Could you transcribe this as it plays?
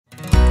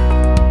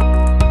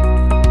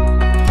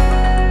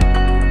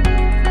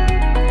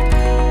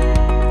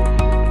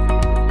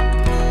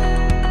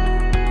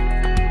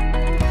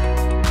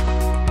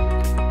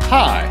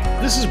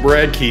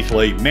Brad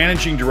Keithley,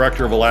 Managing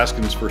Director of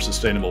Alaskans for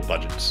Sustainable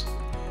Budgets.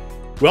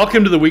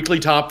 Welcome to the weekly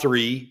Top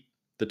 3,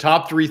 the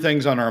top 3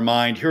 things on our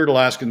mind here at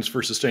Alaskans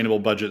for Sustainable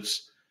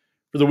Budgets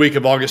for the week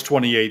of August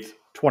 28th,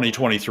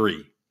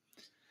 2023.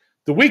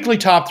 The weekly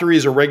Top 3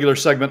 is a regular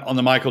segment on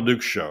The Michael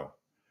Dukes Show.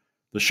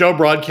 The show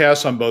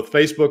broadcasts on both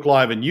Facebook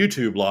Live and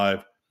YouTube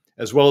Live,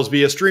 as well as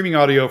via streaming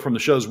audio from the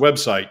show's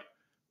website,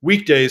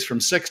 weekdays from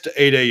 6 to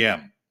 8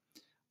 a.m.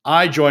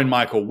 I join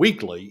Michael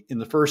weekly in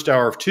the first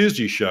hour of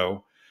Tuesday's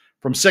show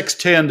from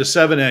 6:10 to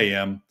 7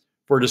 a.m.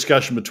 for a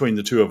discussion between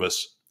the two of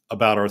us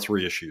about our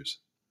 3 issues.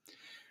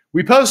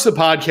 We post the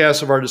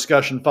podcast of our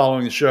discussion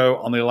following the show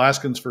on the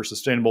Alaskans for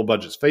Sustainable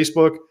Budgets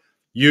Facebook,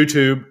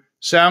 YouTube,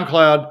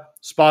 SoundCloud,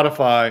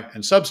 Spotify,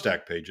 and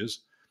Substack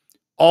pages,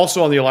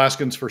 also on the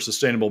Alaskans for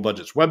Sustainable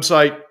Budgets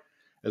website,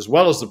 as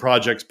well as the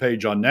project's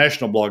page on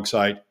national blog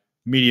site,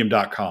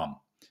 medium.com.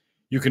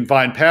 You can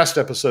find past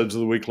episodes of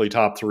the weekly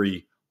Top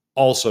 3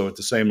 also at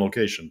the same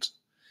locations.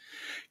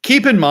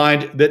 Keep in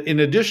mind that in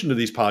addition to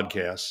these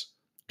podcasts,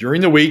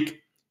 during the week,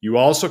 you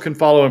also can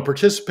follow and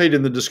participate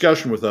in the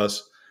discussion with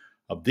us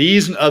of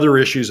these and other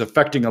issues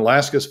affecting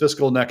Alaska's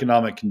fiscal and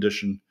economic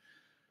condition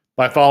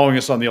by following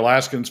us on the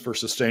Alaskans for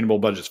Sustainable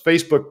Budgets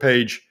Facebook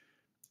page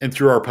and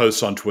through our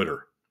posts on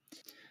Twitter.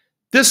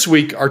 This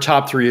week, our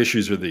top 3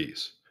 issues are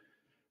these.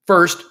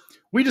 First,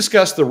 we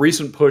discussed the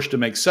recent push to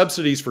make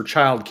subsidies for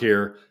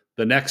childcare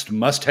the next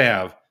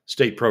must-have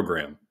state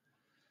program.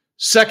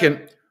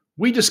 Second,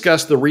 we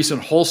discussed the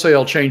recent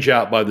wholesale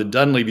change-out by the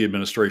Dunleavy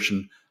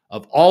Administration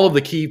of all of the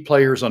key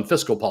players on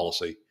fiscal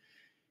policy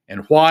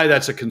and why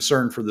that's a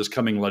concern for this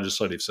coming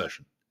legislative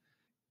session.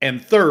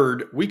 And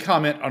third, we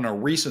comment on a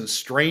recent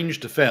strange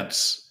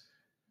defense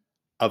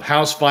of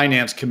House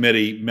Finance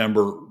Committee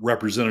member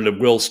Representative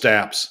Will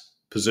Stapp's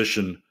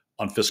position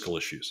on fiscal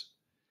issues.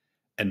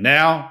 And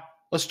now,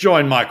 let's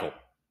join Michael.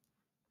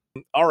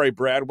 All right,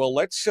 Brad. Well,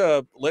 let's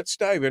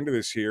dive into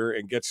this here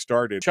and get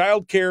started.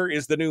 Childcare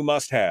is the new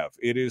must-have.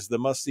 It is the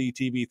must-see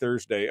TV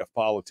Thursday of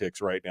politics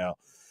right now.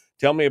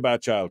 Tell me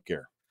about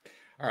childcare.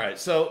 All right.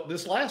 So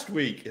this last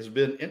week has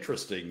been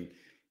interesting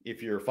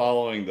if you're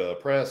following the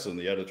press and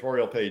the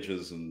editorial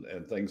pages and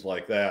things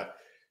like that.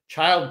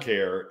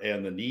 Childcare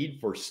and the need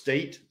for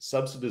state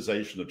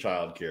subsidization of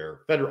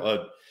childcare,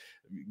 federal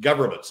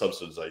government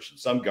subsidization,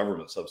 some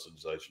government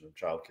subsidization of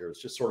childcare is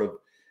just sort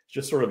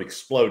of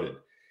exploded.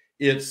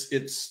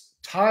 It's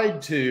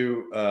tied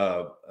to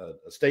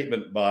a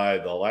statement by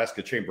the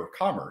Alaska Chamber of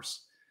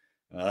Commerce,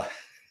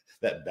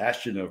 that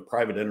bastion of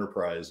private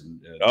enterprise and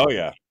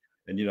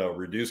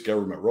reduced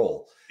government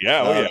role.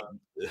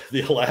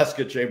 The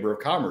Alaska Chamber of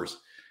Commerce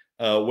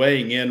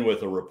weighing in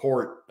with a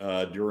report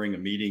during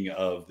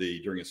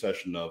a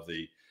session of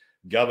the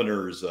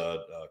governor's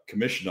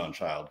commission on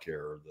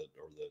childcare,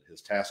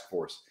 his task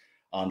force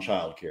on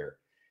childcare.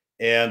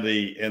 And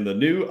the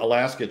new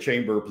Alaska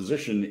Chamber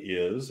position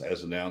is,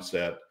 as announced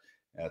at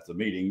the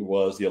meeting,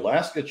 was the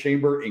Alaska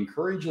Chamber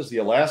encourages the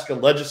Alaska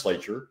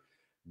legislature,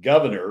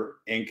 governor,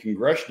 and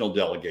congressional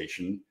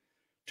delegation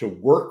to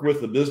work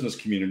with the business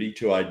community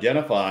to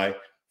identify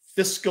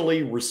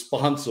fiscally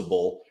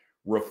responsible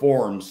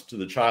reforms to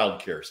the child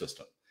care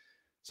system.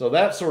 So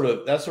that sort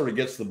of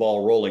gets the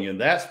ball rolling, and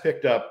that's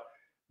picked up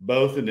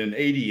both in an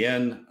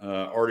ADN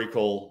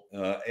article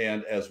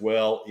and as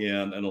well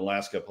in an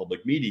Alaska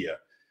Public Media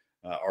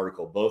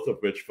article, both of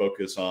which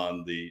focus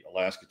on the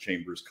Alaska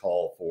Chamber's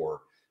call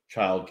for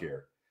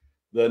childcare.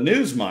 The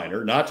news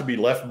miner, not to be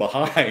left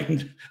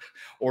behind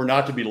or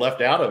not to be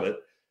left out of it,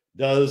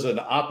 did an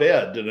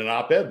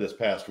op-ed this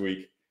past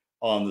week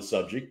on the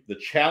subject, the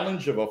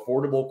challenge of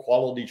affordable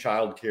quality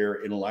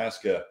childcare in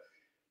Alaska,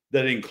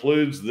 that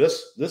includes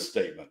this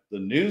statement. The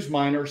news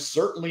miner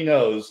certainly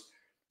knows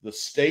the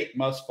state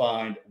must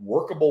find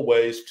workable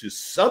ways to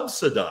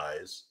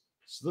subsidize,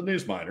 this is the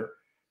news miner,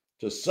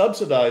 to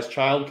subsidize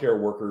childcare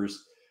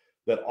workers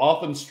that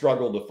often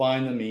struggle to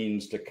find the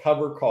means to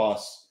cover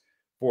costs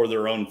for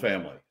their own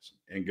families,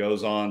 and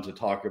goes on to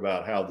talk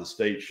about how the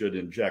state should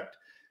inject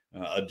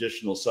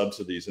additional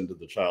subsidies into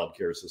the child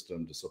care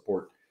system to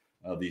support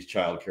these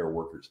child care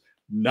workers.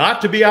 Not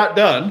to be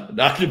outdone,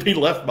 not to be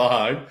left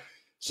behind,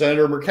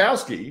 Senator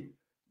Murkowski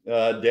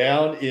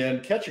down in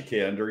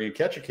Ketchikan during a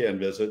Ketchikan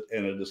visit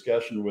and a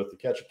discussion with the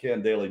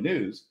Ketchikan Daily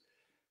News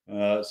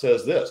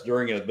says this: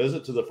 during a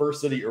visit to the first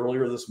city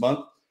earlier this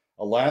month,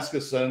 Alaska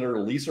Senator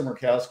Lisa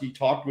Murkowski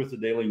talked with the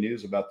Daily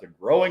News about the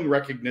growing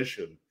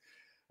recognition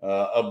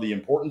of the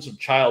importance of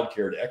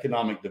childcare to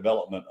economic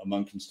development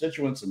among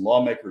constituents and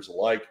lawmakers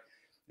alike,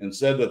 and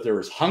said that there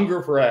is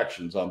hunger for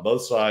actions on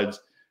both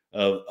sides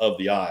of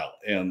the aisle,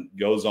 and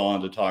goes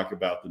on to talk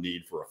about the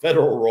need for a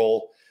federal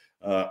role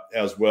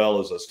as well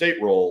as a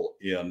state role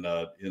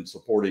in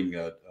supporting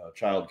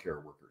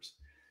childcare workers.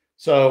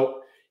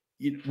 So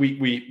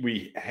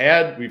we've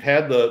had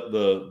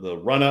the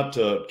run up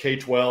to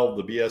K-12,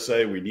 the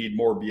BSA. We need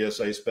more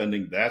BSA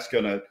spending. That's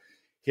going to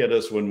hit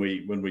us when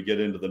we get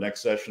into the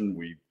next session.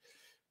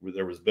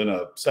 There has been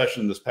a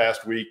session this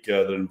past week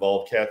that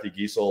involved Kathy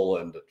Giesel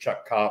and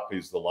Chuck Kopp,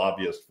 who's the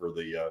lobbyist for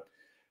the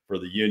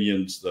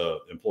unions, the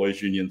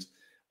employees unions,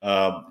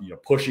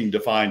 pushing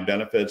defined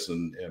benefits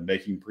and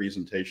making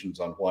presentations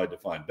on why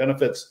defined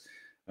benefits,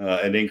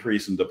 an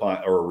increase in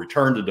defined or a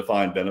return to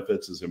defined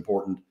benefits is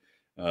important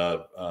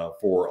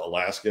for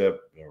Alaska,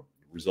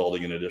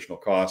 resulting in additional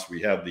costs.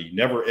 We have the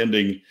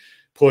never-ending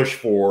push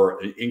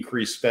for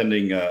increased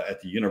spending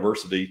at the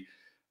university.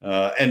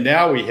 And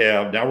now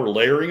we're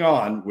layering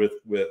on with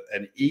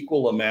an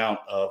equal amount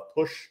of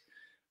push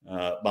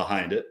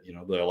behind it.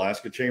 The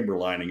Alaska Chamber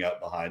lining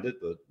up behind it,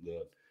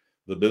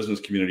 the business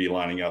community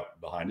lining up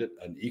behind it,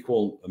 an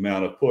equal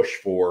amount of push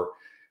for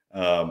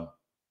childcare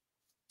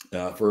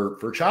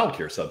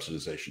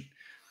subsidization.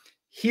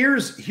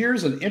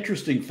 Here's an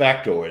interesting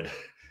factoid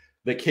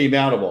that came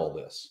out of all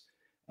this.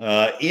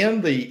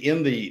 In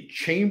the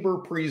chamber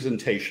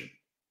presentation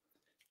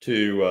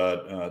to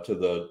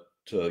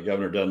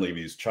Governor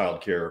Dunleavy's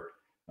child care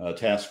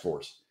task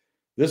force.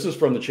 This is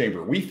from the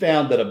chamber. We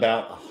found that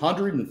about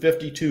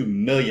 $152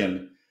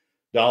 million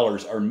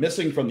are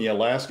missing from the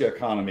Alaska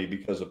economy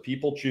because of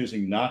people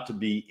choosing not to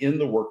be in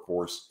the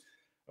workforce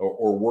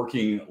or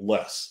working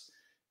less.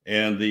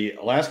 And the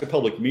Alaska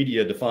Public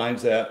Media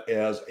defines that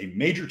as a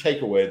major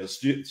takeaway.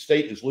 The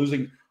state is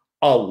losing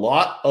a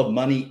lot of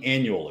money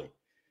annually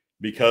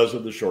because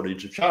of the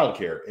shortage of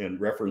childcare, and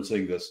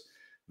referencing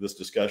this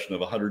discussion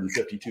of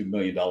 $152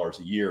 million a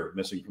year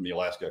missing from the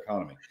Alaska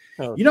economy.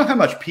 Oh. You know how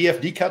much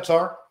PFD cuts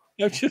are?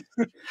 I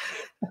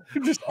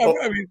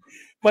mean,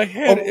 my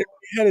head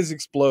is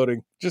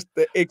exploding, just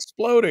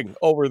exploding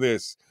over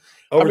this.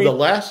 Over the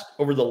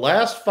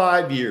last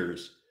 5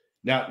 years.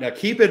 Now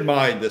keep in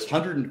mind this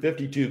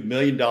 $152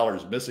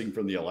 million missing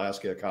from the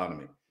Alaska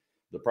economy,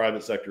 the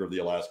private sector of the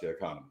Alaska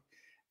economy.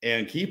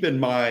 And keep in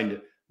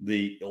mind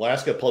the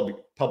Alaska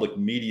Public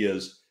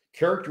Media's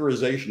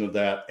characterization of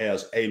that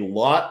as a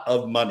lot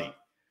of money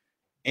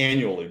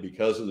annually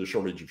because of the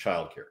shortage of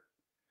childcare.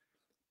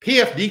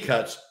 PFD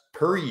cuts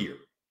per year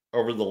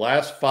over the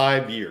last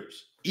 5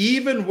 years,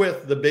 even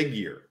with the big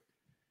year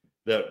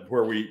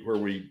where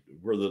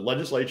the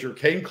legislature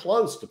came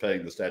close to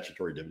paying the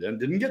statutory dividend,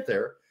 didn't get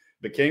there,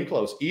 but came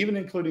close, even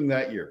including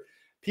that year.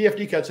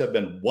 PFD cuts have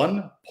been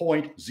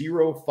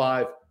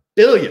 $1.05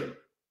 billion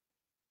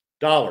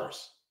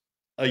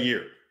a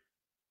year.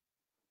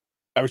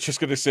 I was just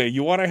going to say,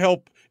 you want to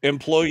help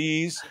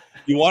employees,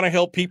 you want to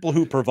help people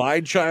who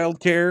provide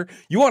childcare,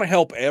 you want to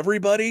help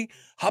everybody.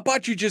 How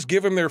about you just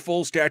give them their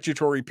full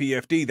statutory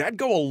PFD? That'd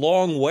go a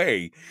long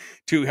way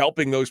to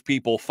helping those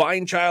people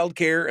find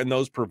childcare and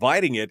those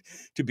providing it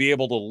to be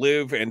able to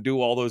live and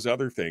do all those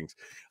other things.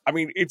 I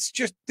mean, it's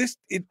just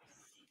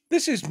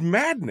this is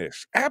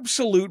madness,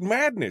 absolute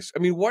madness. I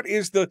mean,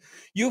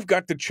 you've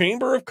got the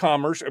Chamber of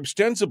Commerce,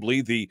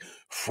 ostensibly the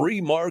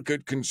free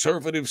market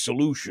conservative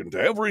solution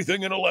to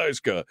everything in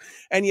Alaska.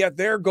 And yet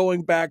they're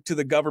going back to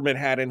the government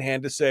hat in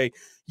hand to say,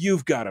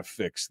 you've got to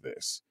fix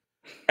this.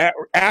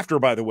 After,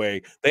 by the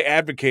way, they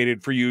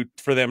advocated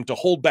for them to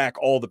hold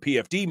back all the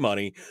PFD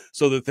money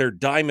so that their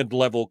diamond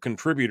level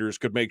contributors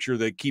could make sure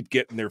they keep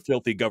getting their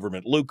filthy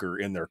government lucre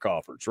in their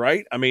coffers,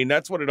 right? I mean,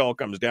 that's what it all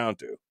comes down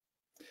to.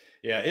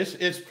 Yeah,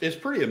 it's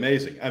pretty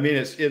amazing. I mean,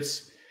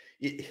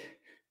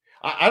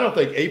 I don't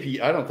think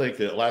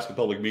the Alaska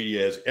Public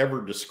Media has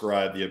ever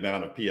described the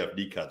amount of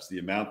PFD cuts, the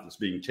amount that's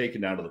being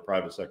taken out of the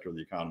private sector of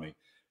the economy,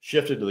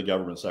 shifted to the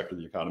government sector of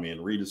the economy,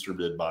 and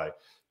redistributed by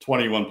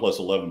 21 plus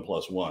 11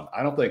 plus 1.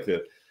 I don't think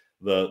that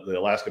the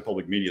Alaska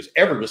Public Media has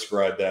ever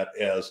described that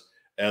as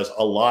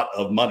a lot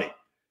of money.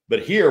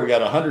 But here we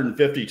got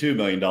 $152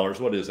 million.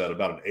 What is that?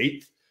 About an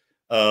eighth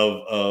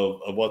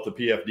of what the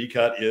PFD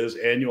cut is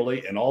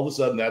annually. And all of a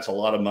sudden that's a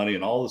lot of money.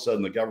 And all of a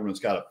sudden the government's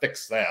got to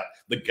fix that.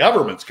 The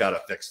government's got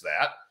to fix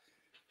that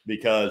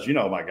because,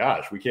 my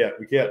gosh, we can't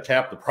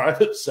tap the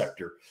private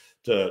sector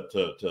to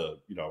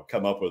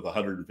come up with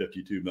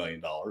 $152 million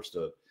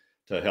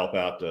to help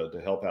out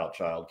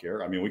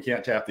childcare. I mean, we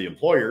can't tap the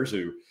employers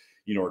who,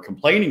 are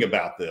complaining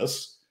about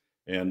this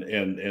and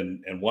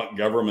want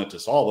government to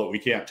solve it. We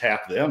can't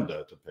tap them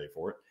to pay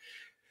for it.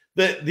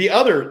 The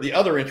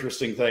other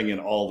interesting thing in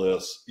all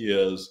this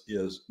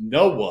is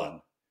no one,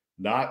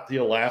 not the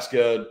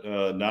Alaska,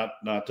 not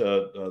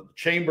the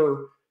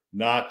Chamber,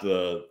 not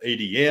the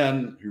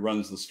ADN who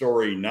runs the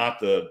story, not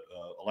the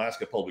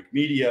Alaska Public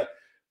Media,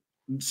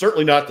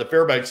 certainly not the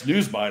Fairbanks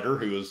Newsminder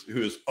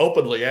who is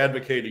openly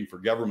advocating for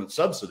government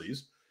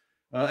subsidies,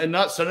 and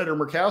not Senator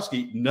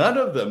Murkowski. None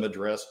of them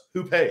address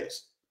who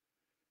pays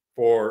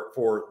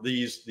for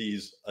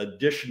these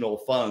additional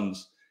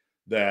funds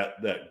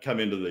that come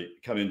into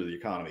the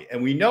economy.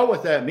 And we know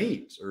what that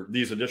means, or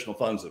these additional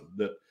funds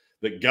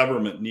that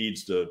government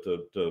needs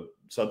to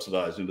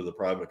subsidize into the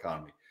private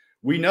economy.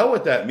 We know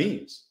what that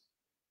means.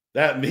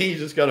 That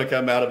means it's going to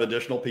come out of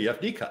additional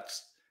PFD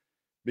cuts,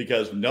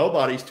 because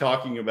nobody's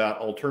talking about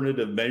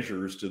alternative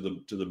measures to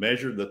the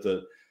measure that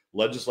the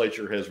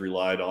legislature has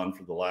relied on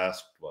for the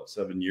last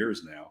 7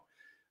 years now.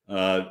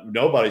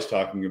 Nobody's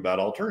talking about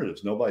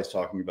alternatives. Nobody's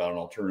talking about an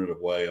alternative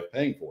way of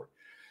paying for it.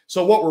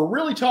 So what we're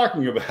really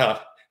talking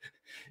about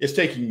is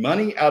taking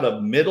money out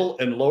of middle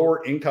and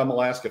lower income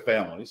Alaska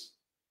families,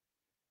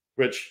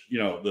 which,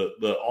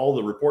 all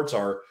the reports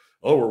are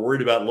oh, we're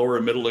worried about lower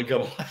and middle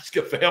income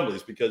Alaska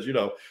families because, you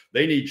know,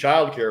 they need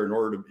childcare in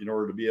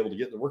order to be able to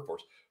get in the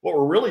workforce. What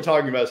we're really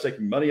talking about is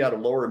taking money out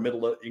of lower and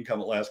middle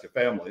income Alaska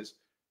families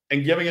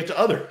and giving it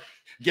to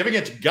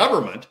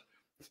government.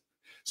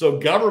 So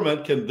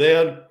government can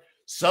then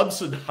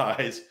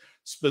subsidize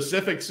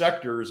specific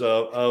sectors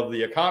of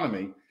the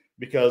economy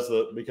because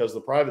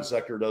the private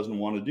sector doesn't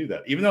want to do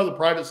that. Even though the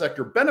private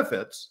sector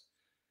benefits,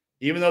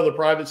 even though the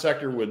private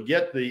sector would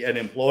get and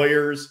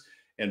employers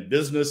and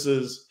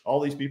businesses, all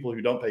these people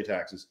who don't pay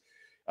taxes,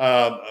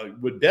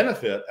 would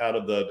benefit out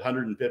of the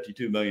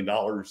 $152 million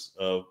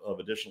of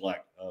additional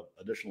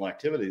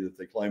activity that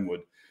they claim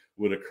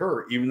would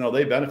occur. Even though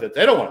they benefit,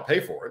 they don't want to pay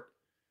for it.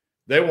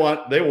 They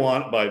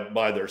want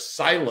by their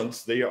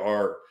silence, they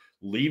are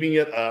leaving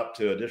it up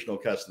to additional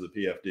cuts to the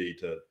PFD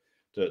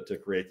to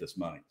create this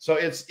money. So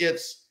it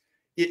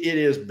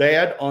is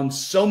bad on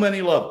so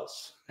many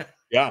levels.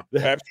 Yeah,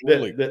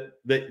 absolutely. That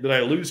I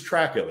lose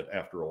track of it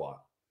after a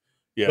while.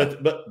 Yeah.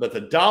 But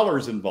the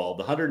dollars involved,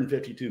 the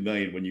 152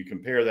 million, when you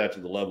compare that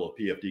to the level of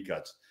PFD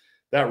cuts,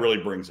 that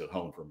really brings it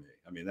home for me.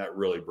 I mean, that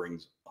really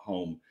brings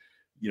home,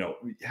 you know,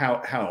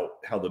 how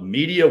the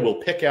media will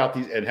pick out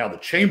these, and how the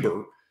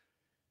chamber,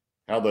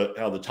 how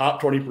the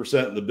top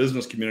 20% of the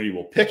business community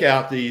will pick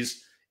out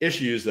these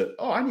issues that,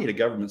 oh, I need a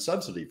government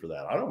subsidy for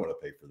that. I don't want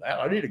to pay for that.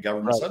 I need a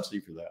government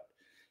subsidy for that.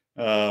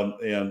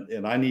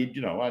 And I need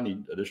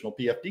additional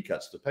PFD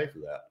cuts to pay for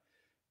that.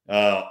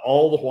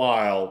 All the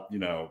while, you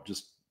know,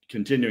 just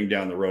continuing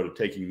down the road of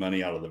taking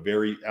money out of the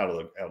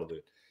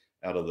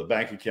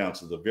bank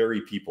accounts of the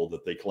very people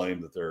that they claim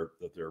that they're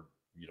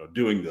you know,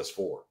 doing this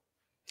for.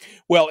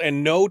 Well,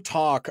 and no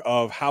talk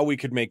of how we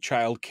could make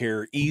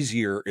childcare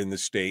easier in the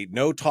state.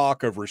 No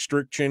talk of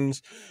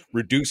restrictions,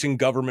 reducing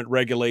government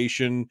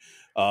regulation,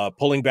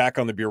 pulling back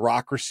on the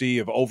bureaucracy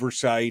of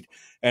oversight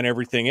and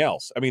everything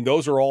else. I mean,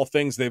 those are all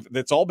things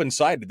that's all been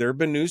cited. There have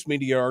been news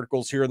media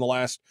articles here in the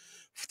last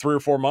 3 or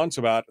 4 months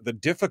about the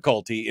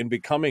difficulty in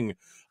becoming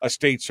a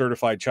state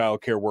certified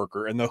child care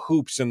worker and the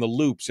hoops and the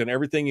loops and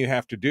everything you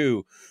have to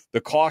do,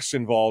 the costs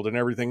involved and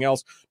everything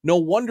else. No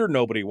wonder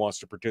nobody wants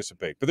to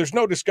participate. But there's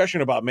no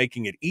discussion about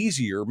making it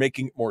easier,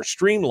 making it more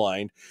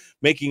streamlined,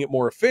 making it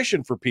more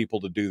efficient for people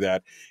to do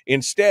that.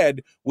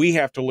 Instead, we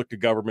have to look to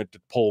government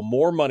to pull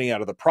more money out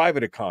of the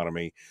private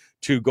economy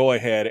to go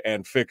ahead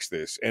and fix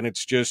this. And it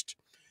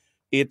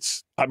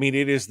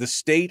is the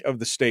state of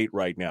the state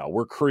right now.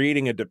 We're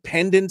creating a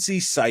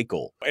dependency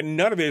cycle. And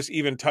none of this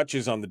even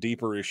touches on the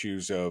deeper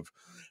issues of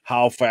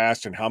how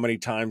fast and how many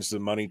times the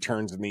money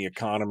turns in the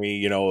economy,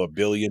 you know, $1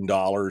 billion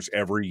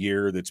every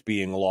year that's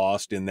being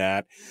lost in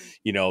that,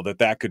 you know,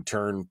 that could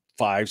turn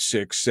 5,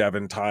 6,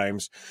 7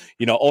 times,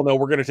 you know, oh no,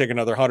 we're going to take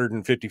another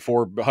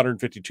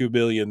 152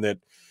 billion that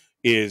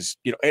is,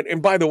 you know,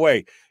 and by the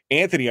way,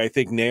 Anthony, I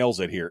think,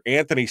 nails it here.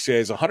 Anthony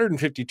says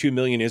 152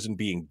 million isn't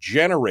being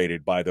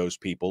generated by those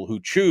people who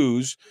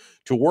choose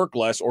to work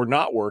less or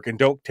not work and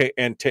don't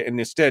and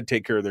instead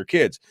take care of their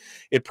kids.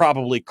 It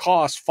probably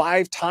costs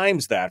 5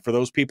 times that for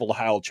those people to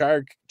have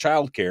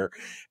child care,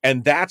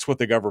 and that's what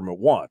the government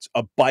wants,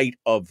 a bite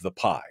of the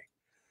pie.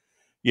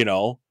 You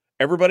know,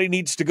 everybody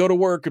needs to go to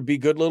work and be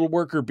good little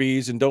worker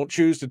bees and don't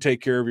choose to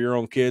take care of your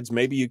own kids.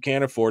 Maybe you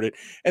can't afford it.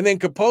 And then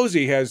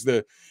Kaposi has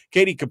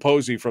Katie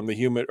Kaposi from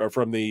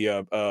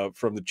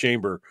the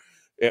chamber.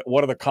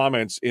 One of the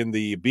comments in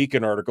the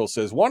Beacon article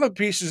says, one of the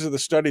pieces of the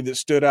study that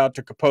stood out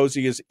to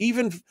Kaposi is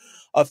even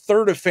a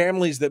third of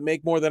families that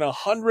make more than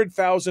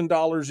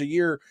 $100,000 a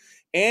year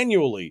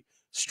annually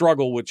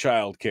struggle with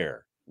child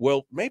care.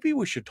 Well, maybe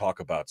we should talk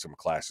about some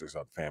classes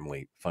on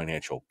family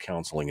financial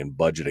counseling and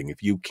budgeting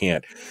if you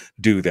can't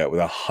do that with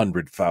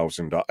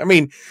 $100,000. I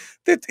mean,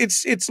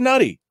 it's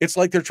nutty. It's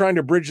like they're trying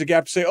to bridge the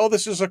gap to say, oh,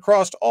 this is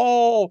across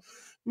all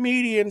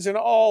medians and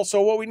all.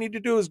 So what we need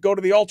to do is go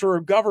to the altar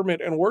of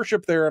government and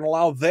worship there and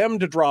allow them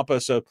to drop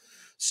us a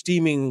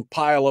steaming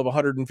pile of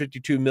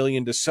 152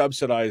 million to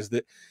subsidize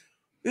that.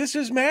 This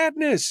is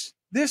madness.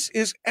 This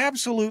is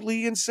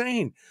absolutely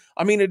insane.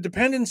 I mean, a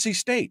dependency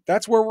state.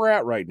 That's where we're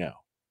at right now.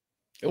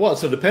 Well,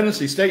 it's a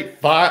dependency state.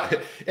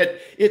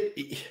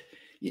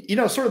 You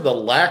know, sort of the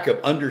lack of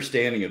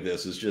understanding of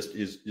this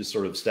is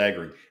sort of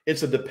staggering.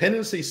 It's a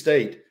dependency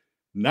state,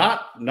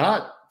 not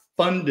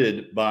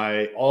funded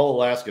by all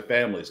Alaska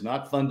families,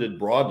 not funded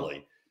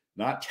broadly,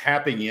 not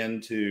tapping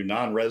into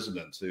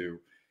non-residents who,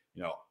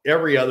 you know,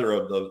 every other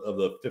of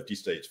the 50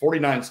 states,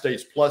 49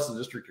 states plus the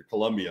District of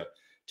Columbia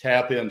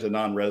tap into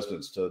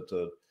non-residents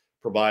to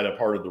provide a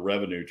part of the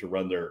revenue to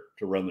run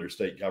their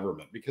state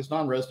government, because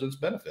non-residents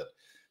benefit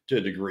to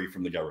a degree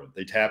from the government.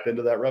 They tap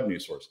into that revenue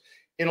source.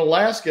 In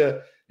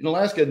Alaska,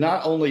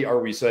 not only are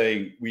we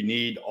saying we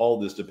need all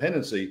this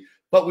dependency,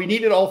 but we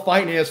need it all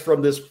financed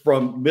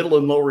from middle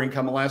and lower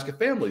income Alaska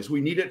families. We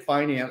need it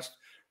financed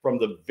from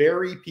the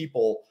very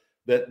people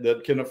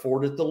that can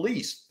afford it the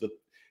least.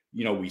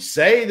 You know, we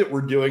say that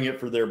we're doing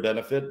it for their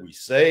benefit. We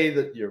say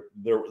that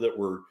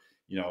we're,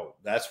 you know,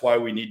 that's why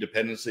we need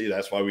dependency.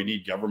 That's why we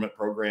need government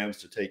programs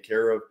to take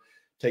care of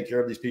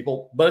these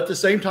people. But at the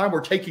same time,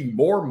 we're taking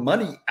more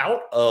money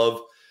out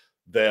of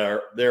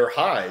their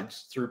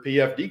hides through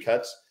PFD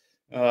cuts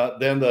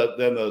than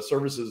the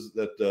services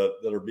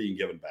that are being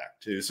given back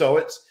to.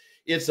 So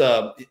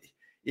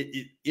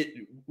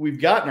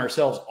we've gotten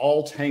ourselves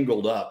all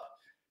tangled up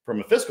from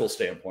a fiscal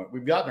standpoint.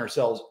 We've gotten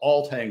ourselves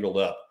all tangled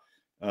up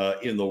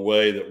in the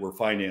way that we're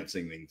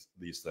financing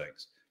these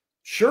things.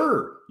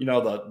 Sure,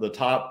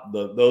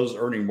 those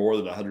earning more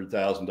than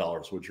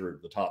 $100,000, which are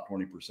the top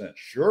 20%.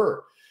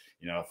 Sure,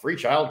 free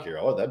childcare.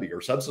 Oh, that'd be,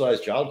 or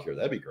subsidized childcare.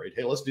 That'd be great.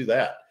 Hey, let's do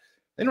that.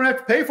 They don't have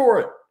to pay for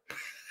it.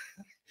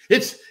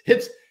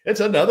 It's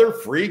another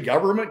free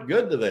government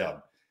good to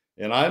them.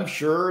 And I'm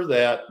sure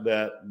that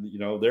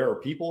there are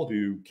people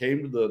who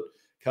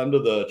come to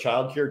the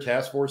child care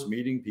task force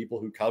meeting, people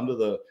who come to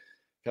the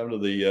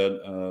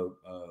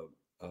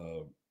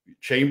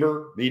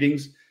chamber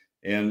meetings,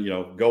 and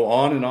go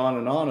on and on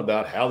and on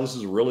about how this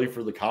is really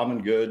for the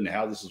common good and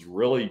how this is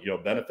really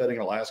benefiting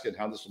Alaska and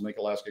how this will make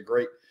Alaska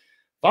great.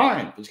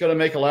 Fine, if it's going to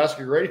make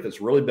Alaska great, if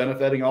it's really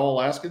benefiting all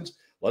Alaskans,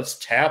 let's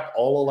tap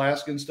all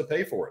Alaskans to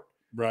pay for it.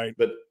 Right.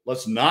 But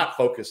let's not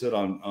focus it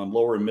on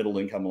lower and middle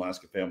income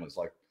Alaska families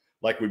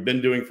like we've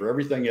been doing for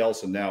everything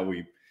else, and now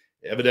we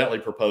evidently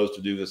propose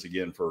to do this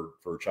again for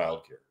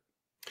childcare.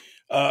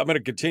 I'm going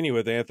to continue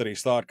with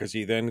Anthony's thought, because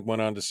he then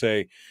went on to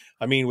say,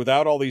 I mean,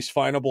 without all these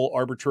finable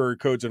arbitrary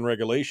codes and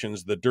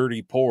regulations, the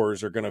dirty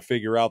poors are going to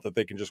figure out that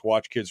they can just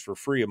watch kids for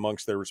free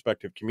amongst their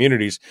respective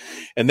communities.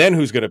 And then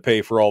who's going to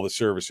pay for all the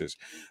services?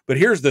 But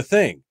here's the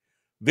thing.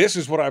 This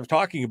is what I'm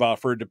talking about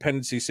for a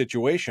dependency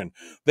situation.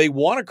 They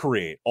want to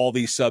create all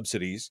these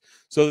subsidies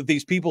so that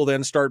these people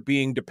then start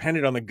being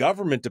dependent on the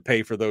government to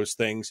pay for those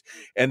things.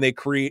 And it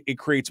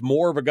creates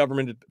more of a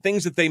government,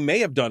 things that they may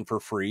have done for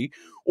free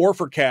or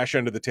for cash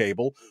under the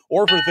table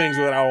or for things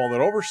without all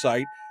that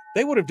oversight.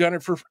 They would have done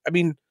it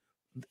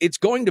it's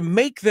going to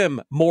make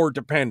them more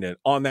dependent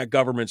on that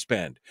government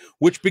spend,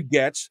 which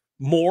begets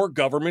more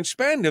government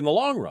spend in the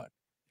long run.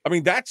 I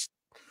mean, that's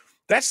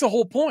the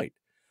whole point.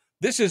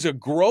 This is a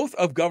growth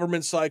of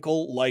government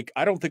cycle like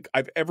I don't think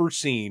I've ever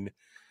seen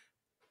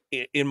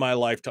in my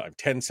lifetime.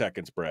 10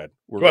 seconds, Brad.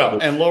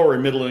 And lower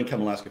and middle income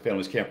Alaska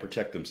families can't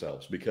protect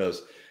themselves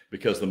because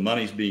the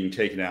money's being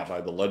taken out by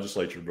the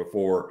legislature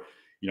before,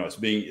 it's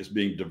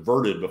being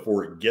diverted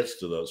before it gets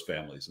to those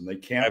families, and they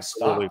can't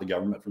stop the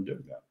government from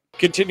doing that.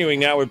 Continuing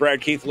now with Brad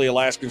Keithley,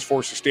 Alaskans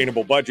for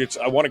Sustainable Budgets.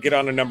 I want to get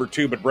on to number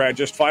 2, but Brad,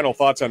 just final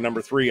thoughts on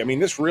number 3. I mean,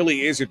 this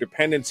really is a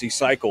dependency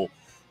cycle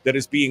that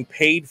is being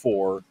paid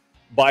for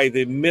by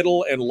the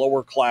middle and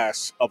lower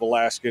class of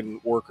Alaskan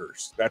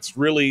workers. That's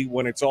really,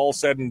 when it's all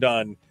said and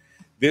done,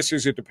 this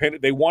is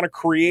they want to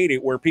create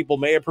it where people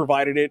may have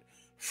provided it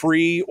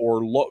free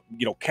or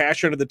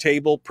cash under the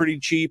table, pretty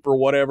cheap or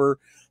whatever.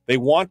 They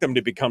want them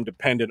to become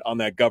dependent on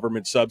that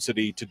government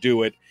subsidy to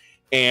do it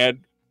and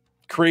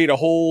create a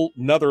whole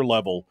nother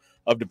level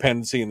of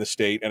dependency in the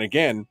state. And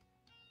again,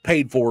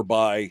 paid for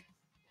by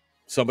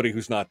somebody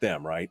who's not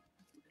them, right?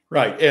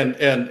 Right.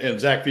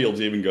 And Zach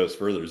Fields even goes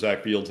further.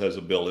 Zach Fields has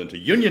a bill in to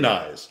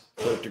unionize,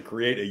 to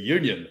create a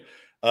union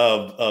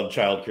of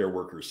child care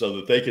workers so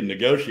that they can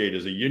negotiate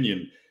as a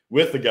union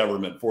with the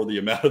government for the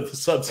amount of the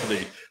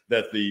subsidy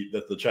that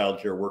the child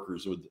care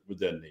workers would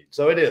then need.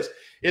 So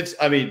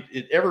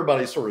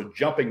everybody's sort of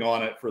jumping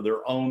on it for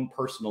their own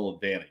personal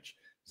advantage.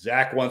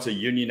 Zach wants a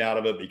union out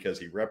of it because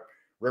he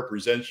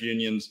represents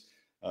unions,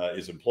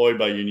 is employed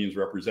by unions,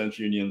 represents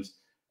unions.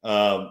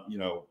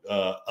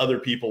 Other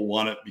people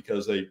want it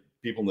because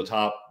people in the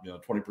top,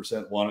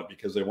 20% want it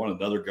because they want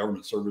another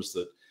government service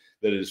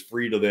that is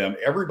free to them.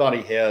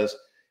 Everybody has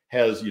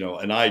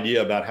an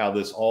idea about how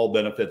this all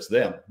benefits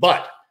them,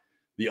 but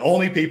the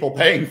only people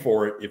paying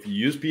for it, if you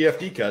use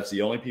PFD cuts,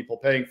 the only people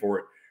paying for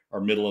it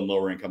are middle and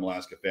lower income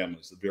Alaska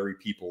families, the very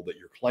people that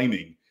you're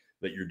claiming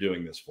that you're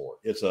doing this for.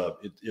 It's a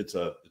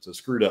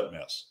screwed up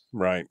mess.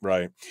 Right.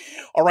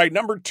 All right.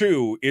 Number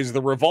 2 is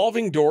the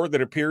revolving door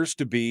that appears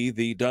to be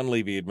the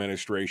Dunleavy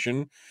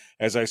administration.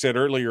 As I said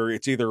earlier,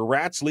 it's either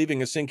rats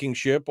leaving a sinking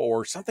ship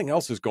or something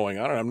else is going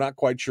on, and I'm not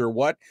quite sure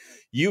what.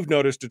 You've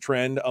noticed a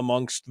trend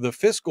amongst the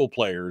fiscal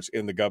players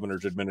in the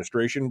governor's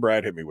administration.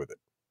 Brad, hit me with it.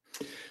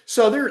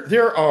 So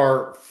there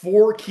are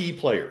 4 key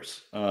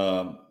players,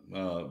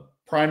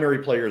 primary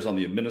players on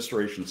the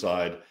administration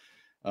side,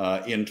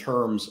 in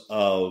terms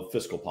of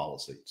fiscal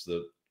policies.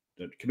 The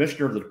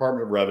commissioner of the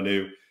Department of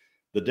Revenue,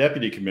 the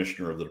deputy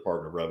commissioner of the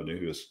Department of Revenue,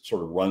 who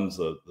sort of runs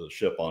the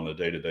ship on a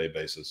day-to-day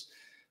basis,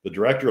 the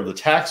director of the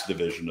tax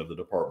division of the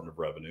Department of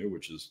Revenue,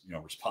 which is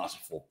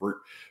responsible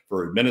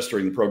for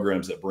administering the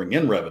programs that bring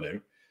in revenue,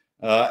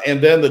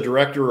 and then the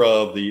director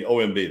of the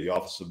OMB, the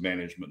Office of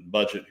Management and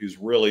Budget, who's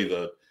really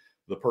the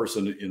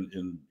person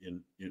in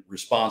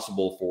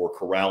responsible for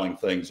corralling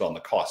things on the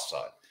cost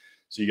side.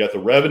 So you got the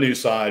revenue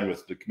side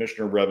with the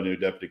commissioner of revenue,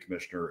 deputy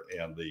commissioner,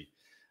 and the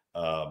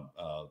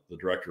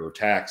director of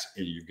tax,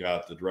 and you've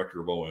got the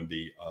director of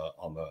OMB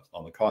on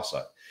the cost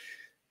side.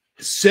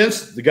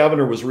 Since the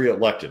governor was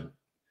reelected,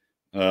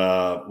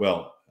 I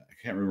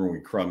can't remember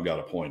when Crum got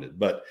appointed,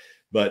 but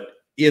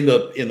in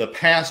the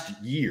past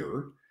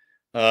year,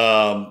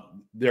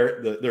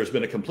 there's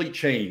been a complete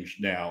change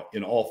now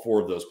in all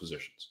 4 of those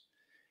positions.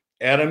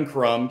 Adam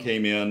Crum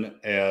came in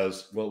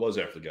as, well, it was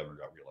after the governor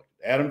got reelected.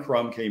 Adam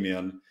Crum came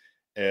in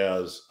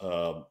as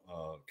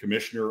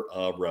commissioner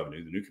of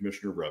revenue, the new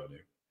commissioner of revenue.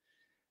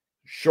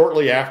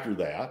 Shortly after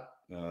that,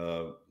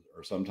 or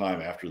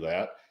sometime after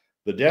that,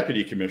 the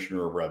deputy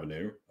commissioner of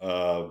revenue,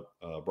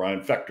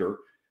 Brian Fector,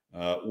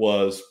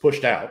 was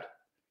pushed out.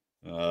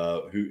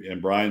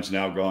 And Brian's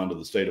now gone to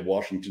the state of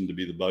Washington to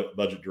be the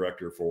budget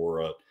director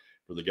for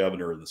the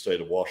governor in the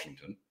state of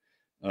Washington.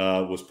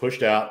 Was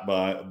pushed out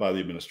by the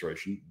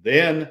administration.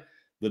 Then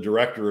the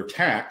director of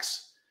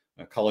tax,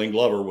 Colleen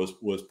Glover,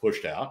 was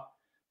pushed out.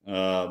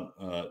 No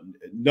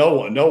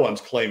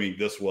one's claiming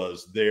this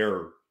was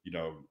their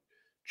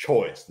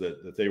choice,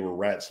 that they were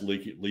rats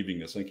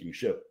leaving a sinking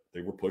ship.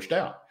 They were pushed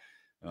out.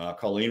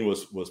 Colleen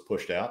was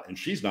pushed out, and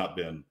she's not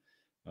been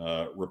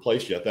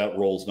replaced yet. That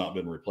role's not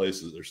been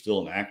replaced. There's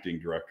still an acting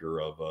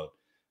director of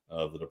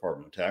the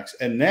Department of Tax.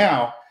 And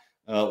now,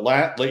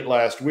 late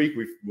last week,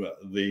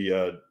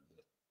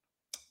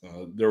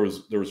 there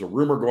was a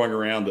rumor going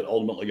around that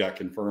ultimately got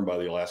confirmed by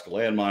the Alaska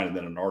Landmine, and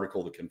then an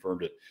article that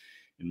confirmed it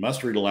in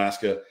Must Read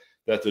Alaska,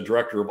 that the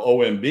director of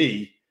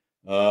OMB,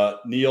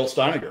 Neil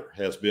Steiniger,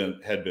 has been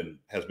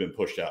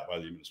pushed out by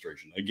the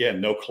administration. Again,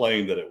 no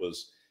claim that it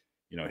was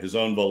his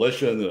own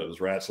volition, that it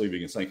was rats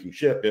leaving a sinking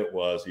ship.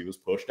 He was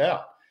pushed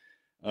out.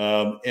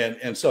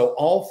 And so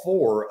all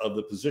four of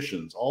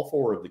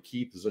the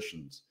key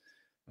positions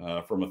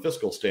from a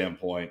fiscal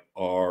standpoint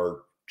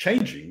are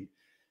changing,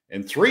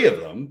 and three of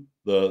them,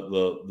 where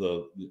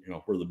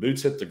the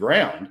boots hit the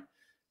ground,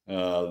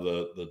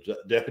 the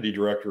deputy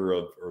director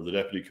or the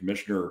deputy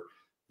commissioner,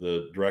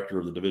 the director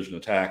of the Division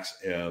of Tax,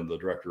 and the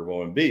director of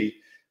OMB,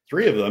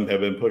 three of them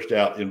have been pushed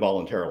out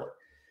involuntarily.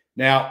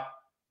 Now,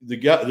 the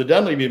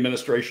Dunleavy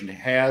administration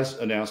has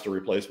announced a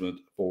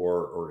replacement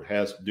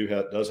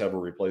does have a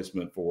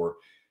replacement for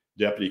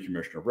deputy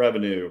commissioner of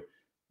revenue.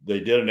 They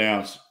did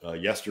announce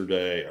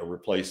yesterday a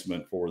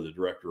replacement for the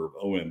director of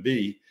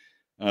OMB.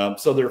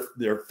 So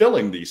they're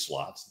filling these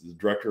slots. The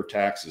director of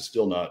tax is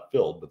still not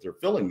filled, but they're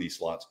filling these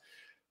slots.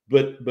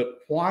 But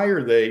why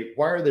are they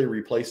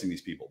replacing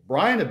these people?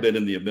 Brian had been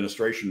in the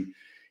administration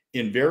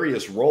in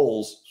various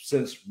roles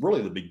since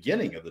really the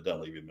beginning of the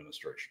Dunleavy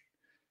administration.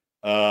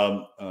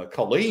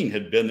 Colleen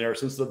had been there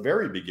since the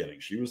very beginning.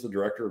 She was the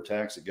director of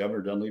tax that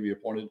Governor Dunleavy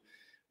appointed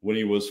when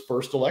he was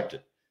first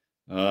elected.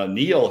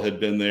 Neil had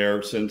been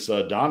there since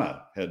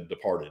Donna had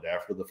departed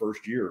after the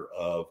first year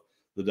of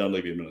the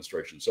Dunleavy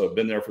administration. So had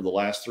been there for the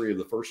last three of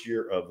the first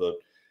year of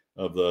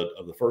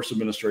the first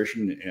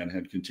administration, and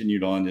had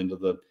continued on into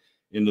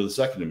the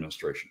second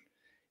administration.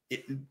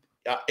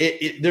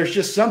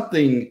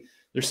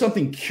 There's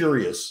something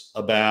curious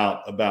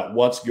about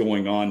what's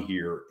going on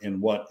here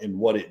and what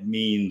it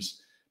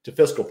means to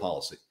fiscal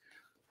policy.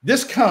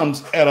 This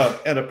comes at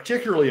a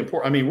particularly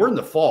important. I mean, we're in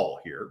the fall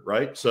here,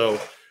 right? So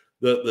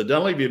the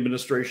Dunleavy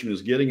administration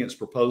is getting its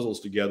proposals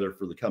together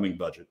for the coming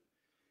budget,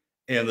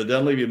 and the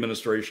Dunleavy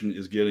administration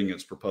is getting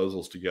its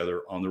proposals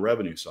together on the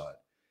revenue side.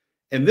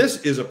 And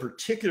this is a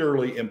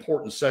particularly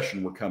important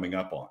session we're coming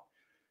up on.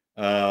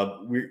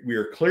 We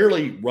are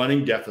clearly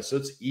running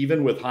deficits,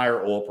 even with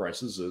higher oil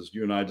prices, as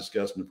you and I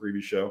discussed in the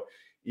previous show.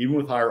 Even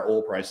with higher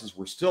oil prices,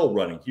 we're still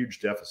running huge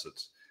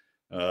deficits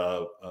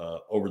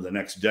over the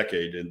next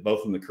decade, and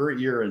both in the current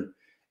year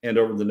and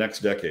over the next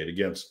decade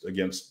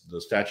against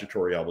the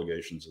statutory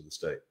obligations of the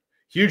state.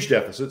 Huge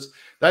deficits.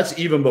 That's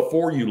even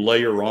before you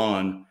layer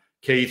on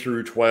K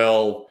through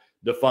 12,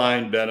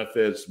 defined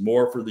benefits,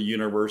 more for the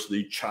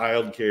university,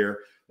 childcare.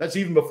 That's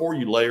even before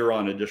you layer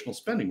on additional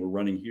spending. We're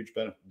running huge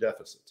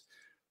deficits.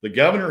 The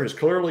governor has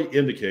clearly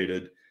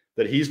indicated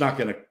that he's not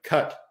going to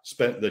cut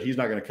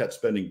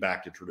spending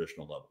back to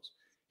traditional levels.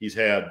 He's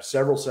had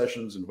several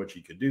sessions in which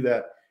he could do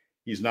that.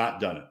 He's not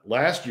done it.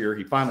 Last year,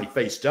 he finally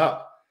faced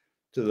up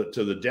to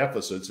the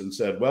deficits and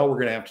said, "Well, we're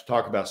going to have to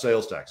talk about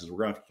sales taxes. We're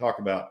going to have to talk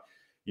about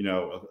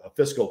a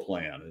fiscal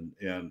plan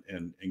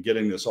and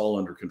getting this all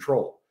under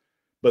control."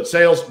 But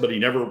he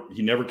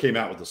never came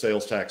out with the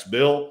sales tax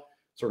bill,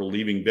 sort of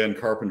leaving Ben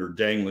Carpenter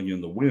dangling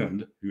in the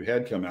wind, who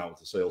had come out with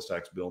the sales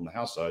tax bill on the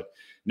House side.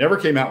 Never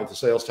came out with the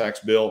sales tax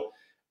bill,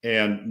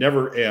 and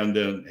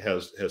then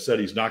has said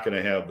he's not going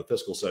to have the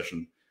fiscal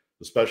session,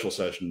 the special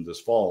session this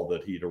fall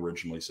that he'd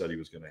originally said he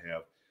was going to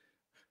have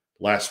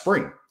last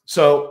spring.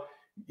 So,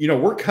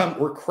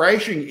 we're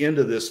crashing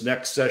into this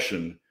next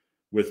session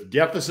with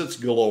deficits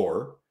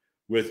galore,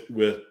 with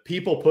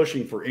people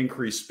pushing for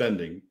increased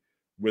spending,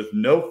 with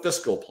no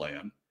fiscal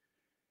plan.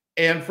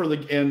 And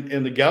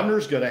the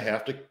governor's going to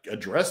have to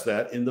address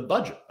that in the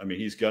budget. I mean,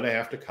 he's going to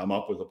have to come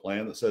up with a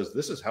plan that says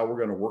this is how we're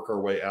going to work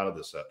our way out of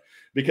this set.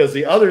 Because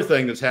the other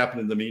thing that's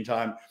happened in the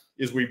meantime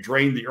is we've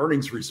drained the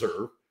earnings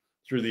reserve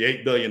through the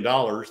 $8 billion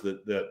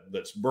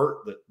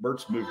that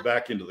Bert's moved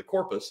back into the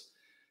corpus.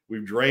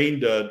 We've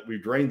drained the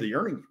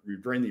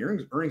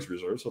earnings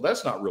reserve, so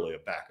that's not really a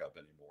backup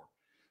anymore.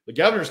 The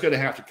governor's going to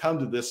have to come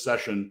to this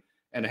session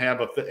and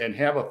have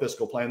a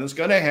fiscal plan that's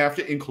going to have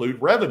to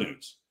include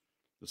revenues.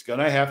 It's going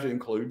to have to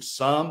include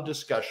some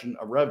discussion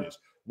of revenues,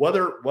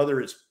 whether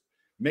it's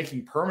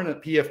making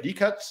permanent PFD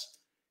cuts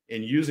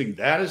and using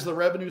that as the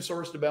revenue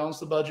source to balance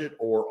the budget,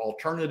 or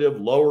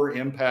alternative, lower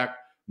impact,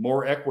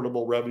 more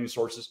equitable revenue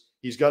sources,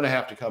 he's going to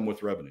have to come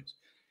with revenues.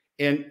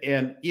 And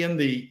in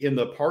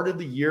the part of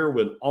the year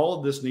when all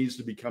of this needs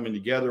to be coming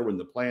together, when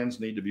the plans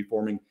need to be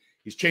forming,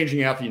 he's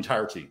changing out the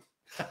entire team.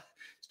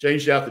 He's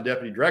changed out the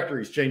deputy director.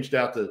 He's changed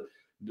out the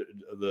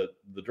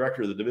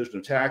director of the Division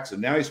of Tax,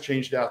 and now he's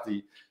changed out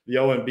the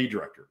OMB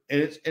director.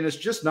 And it's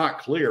just not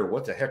clear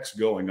what the heck's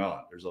going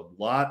on.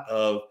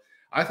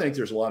 I think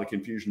there's a lot of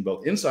confusion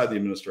both inside the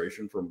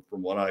administration from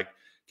what I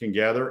can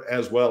gather,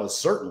 as well as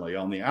certainly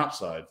on the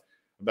outside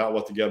about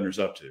what the governor's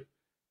up to.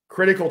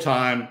 Critical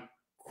time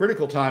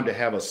to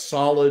have a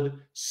solid,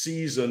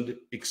 seasoned,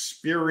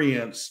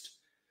 experienced,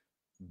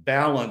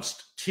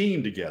 balanced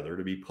team together,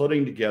 to be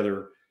putting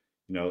together,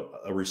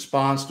 a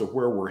response to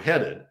where we're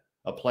headed,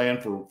 a plan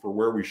for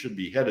where we should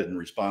be headed in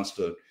response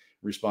to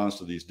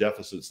these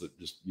deficits that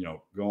just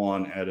go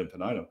on ad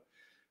infinitum.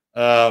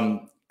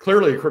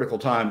 Clearly a critical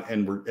time,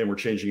 and we're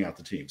changing out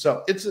the team.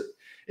 So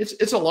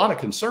it's a lot of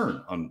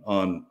concern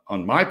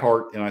on my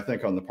part, and I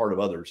think on the part of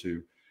others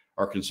who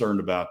are concerned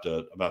about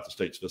the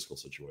state's fiscal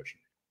situation.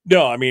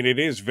 No, I mean, it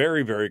is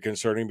very, very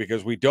concerning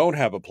because we don't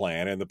have a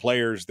plan, and the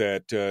players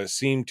that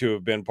seem to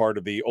have been part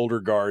of the older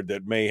guard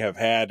that may have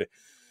had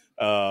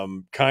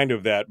kind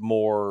of that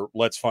more,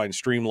 let's find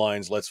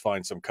streamlines, let's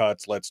find some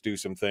cuts, let's do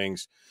some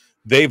things,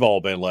 they've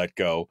all been let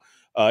go.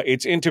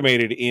 It's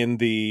intimated in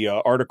the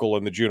article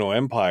in the Juneau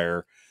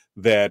Empire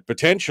that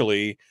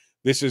potentially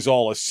this is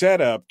all a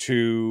setup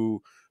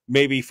to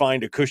maybe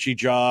find a cushy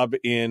job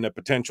in a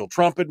potential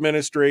Trump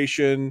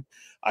administration.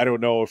 I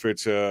don't know if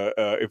it's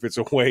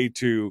a way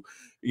to,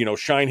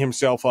 shine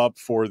himself up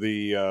for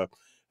the.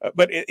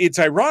 But it's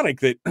ironic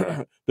that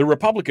the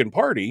Republican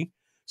Party,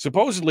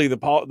 supposedly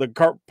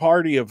the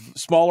party of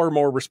smaller,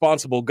 more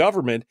responsible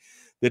government,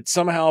 that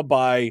somehow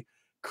by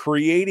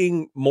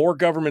creating more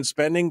government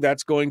spending,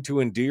 that's going to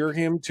endear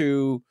him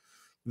to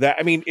that.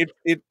 I mean,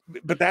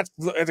 but that's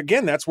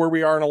where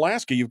we are in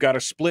Alaska. You've got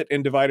a split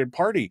and divided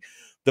party.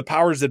 The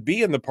powers that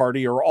be in the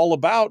party are all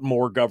about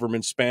more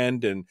government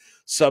spend and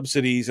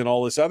subsidies and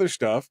all this other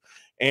stuff.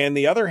 And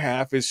the other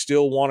half is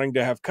still wanting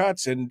to have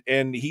cuts.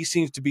 And he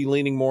seems to be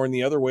leaning more in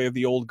the other way of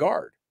the old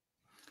guard.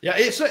 Yeah,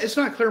 it's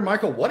not clear,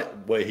 Michael,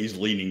 what way he's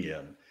leaning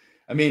in.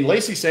 I mean,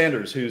 Lacey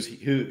Sanders, who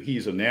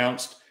he's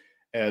announced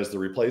as the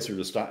replacement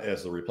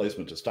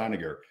to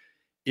Steiniger,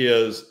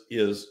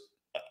 is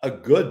a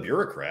good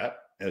bureaucrat,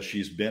 as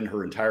she's been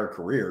her entire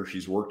career.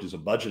 She's worked as a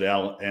budget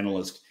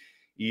analyst,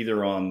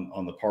 either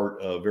on the part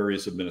of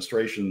various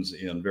administrations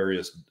in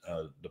various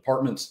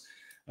departments,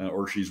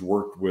 or she's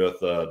worked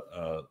with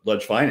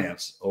Ledge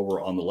Finance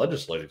over on the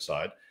legislative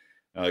side.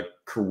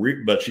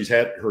 But she's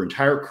had her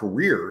entire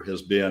career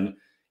has been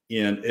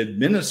in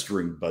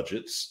administering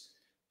budgets,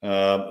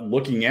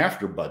 looking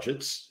after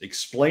budgets,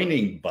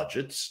 explaining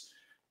budgets,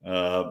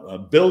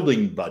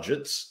 building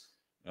budgets.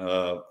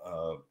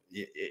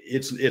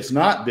 It's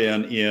not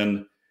been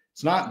in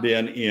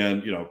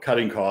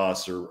cutting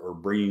costs or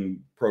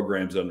bringing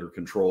programs under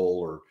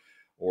control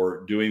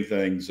or doing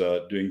things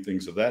of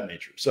that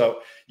nature.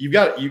 So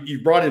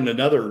you've brought in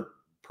another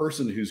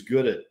person who's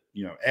good at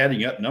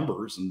adding up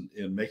numbers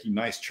and making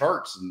nice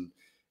charts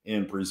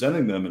and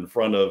presenting them in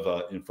front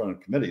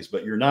of committees,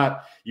 but you've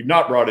not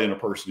brought in a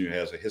person who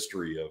has a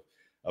history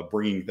of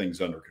bringing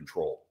things under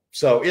control.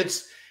 So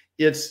it's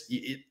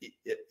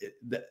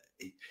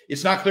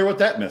not clear what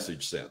that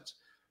message sends.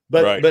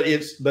 But Right. but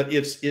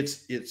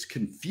it's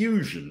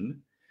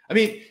confusion. I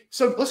mean,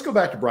 so let's go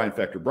back to Brian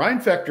Fector. Brian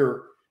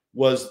Fector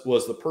was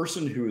the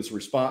person who was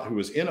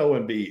in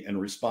OMB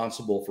and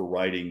responsible for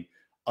writing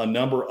a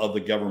number of the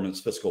government's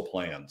fiscal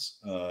plans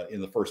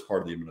in the first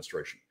part of the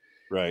administration.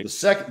 Right.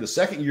 The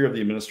second year of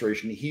the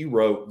administration, he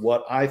wrote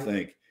what I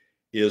think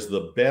is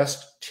the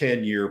best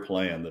 10-year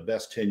plan, the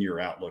best 10-year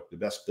outlook, the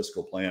best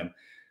fiscal plan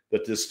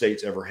that this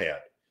state's ever had.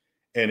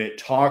 And it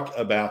talked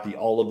about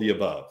all of the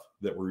above,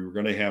 that we were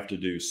going to have to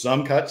do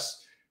some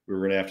cuts, we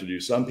were going to have to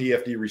do some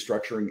PFD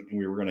restructuring, and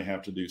we were going to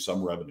have to do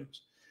some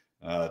revenues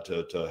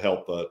to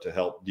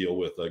help deal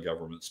with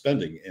government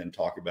spending, and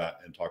talked about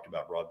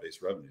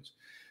broad-based revenues.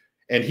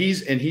 And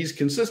he's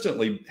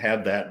consistently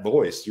had that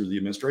voice through the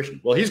administration.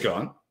 Well, he's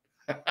gone.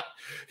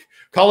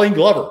 Colleen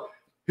Glover,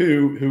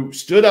 who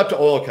stood up to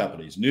oil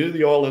companies, knew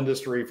the oil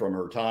industry from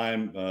her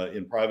time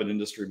in private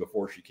industry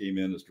before she came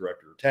in as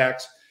director of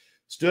tax,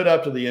 stood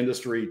up to the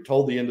industry,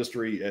 told the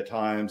industry at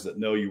times that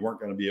no, you weren't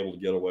going to be able to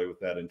get away with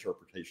that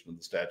interpretation of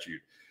the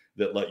statute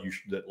that let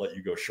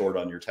you go short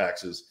on your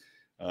taxes.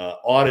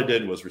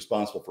 Was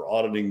responsible for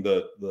auditing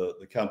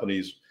the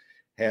companies.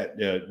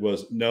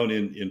 Was known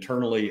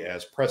internally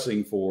as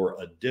pressing for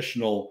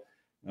additional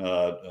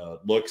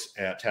looks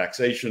at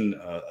taxation,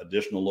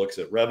 additional looks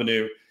at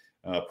revenue,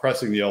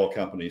 pressing the oil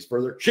companies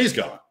further. She's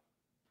gone.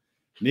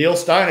 Neil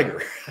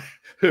Steiniger,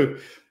 who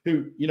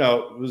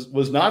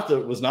was not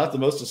the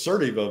most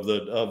assertive of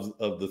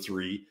the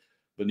three,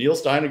 but Neil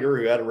Steiniger,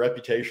 who had a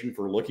reputation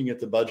for looking at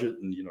the budget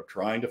and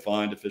trying to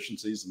find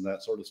efficiencies and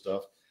that sort of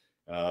stuff,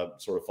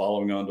 sort of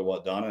following on to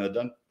what Donna had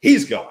done.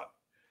 He's gone.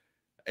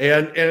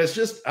 And it's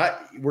just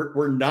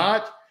we're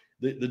not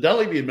the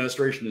Dunleavy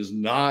administration is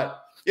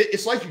not.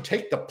 It's like you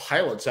take the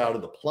pilots out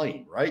of the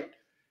plane, right?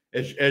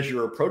 As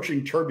you're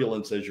approaching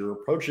turbulence, as you're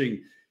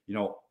approaching,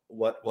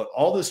 what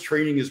all this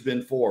training has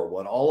been for,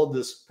 what all of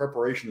this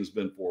preparation has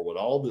been for, what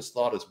all of this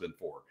thought has been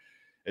for.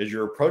 As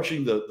you're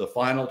approaching the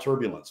final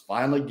turbulence,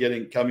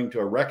 finally coming to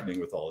a reckoning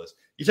with all this,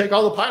 you take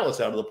all the pilots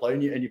out of the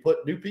plane and you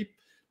put new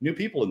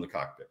people in the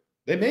cockpit.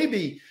 They may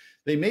be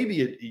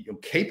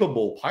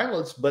capable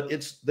pilots, but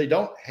they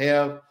don't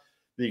have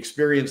the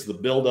experience, the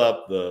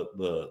buildup,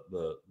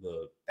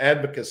 the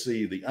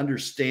advocacy, the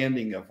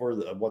understanding of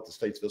what the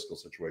state's fiscal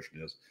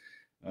situation is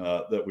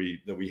that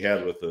we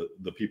had with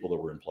the people that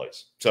were in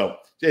place. So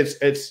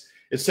it's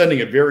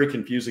sending a very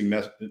confusing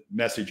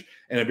message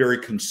and a very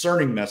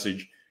concerning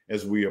message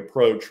as we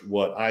approach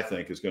what I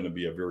think is going to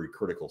be a very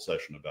critical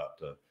session about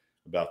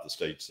the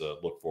state's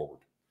look forward.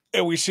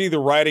 And we see the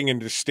writing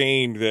and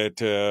disdain that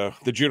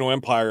the Juneau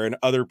Empire and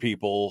other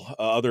people,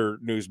 other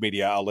news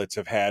media outlets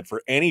have had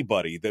for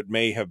anybody that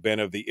may have been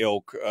of the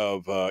ilk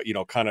of,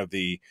 kind of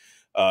the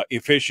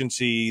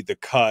efficiency, the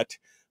cut.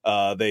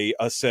 They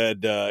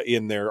said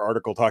in their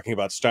article talking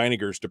about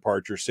Steineger's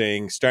departure,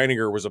 saying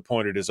Steineger was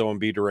appointed as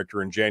OMB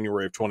director in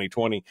January of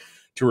 2020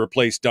 to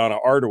replace Donna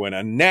Arduin,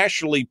 a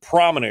nationally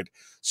prominent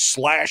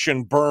slash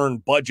and burn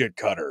budget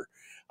cutter.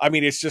 I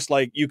mean, it's just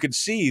like you could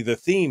see the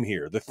theme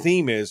here. The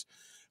theme is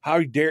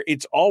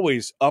it's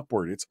always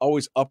upward. It's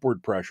always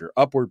upward pressure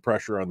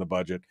on the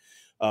budget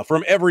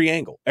from every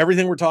angle.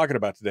 Everything we're talking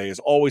about today is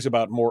always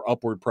about more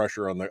upward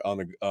pressure on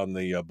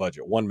the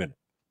budget. 1 minute.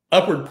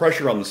 Upward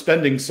pressure on the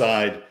spending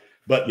side,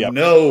 but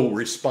no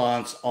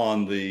response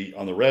on the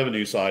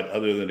revenue side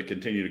other than to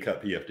continue to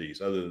cut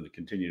PFDs, other than to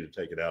continue to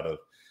take it out of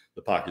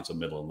the pockets of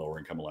middle and lower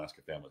income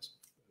Alaska families.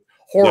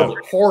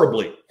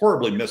 Horribly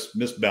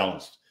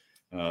misbalanced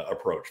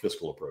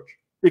fiscal approach.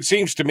 It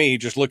seems to me,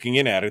 just looking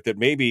in at it, that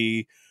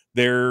maybe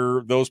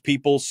those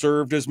people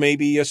served as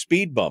maybe a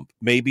speed bump,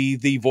 maybe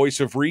the voice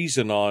of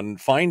reason on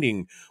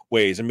finding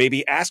ways, and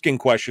maybe asking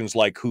questions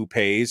like who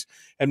pays,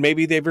 and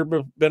maybe they've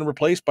been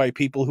replaced by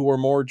people who are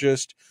more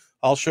just,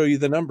 I'll show you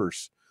the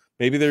numbers.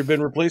 Maybe they've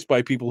been replaced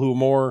by people who are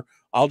more,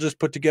 I'll just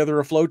put together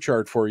a flow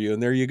chart for you,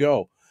 and there you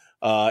go.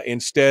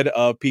 Instead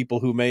of people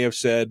who may have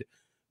said,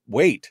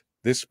 wait,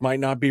 this might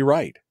not be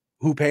right.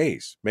 Who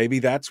pays? Maybe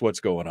that's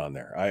what's going on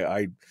there.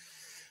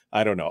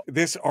 I don't know.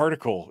 This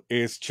article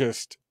is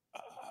just,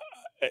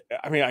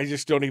 I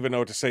just don't even know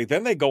what to say.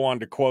 Then they go on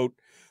to quote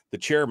the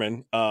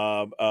chairman,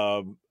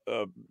 Bert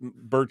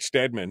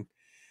Stedman,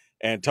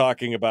 and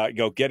talking about,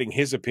 getting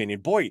his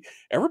opinion. Boy,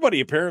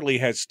 everybody apparently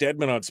has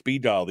Stedman on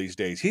speed dial these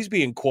days. He's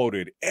being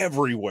quoted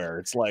everywhere.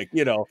 It's like,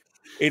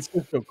 it's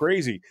just so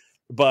crazy.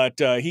 But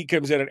he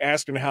comes in and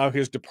asking how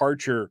his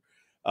departure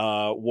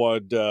how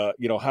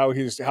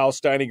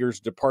Steineger's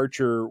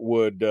departure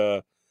would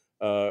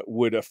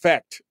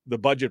affect the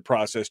budget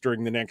process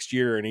during the next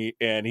year.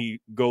 And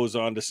he goes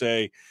on to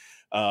say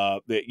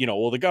that,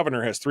 the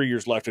governor has 3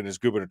 years left in his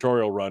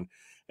gubernatorial run.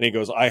 And he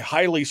goes, I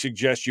highly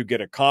suggest you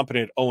get a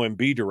competent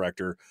OMB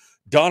director.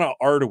 Donna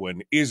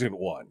Arduin isn't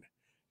one.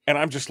 And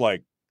I'm just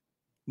like,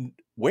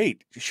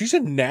 wait, she's a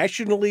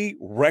nationally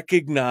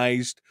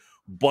recognized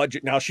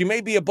budget. Now, she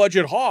may be a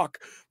budget hawk,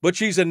 but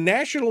she's a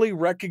nationally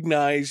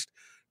recognized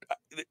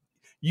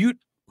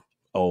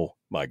oh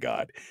my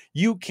God.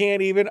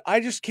 I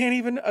just can't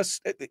even,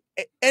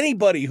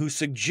 anybody who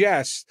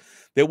suggests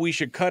that we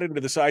should cut into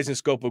the size and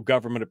scope of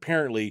government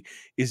apparently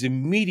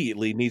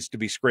immediately needs to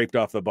be scraped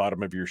off the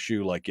bottom of your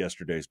shoe like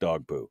yesterday's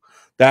dog poo.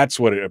 That's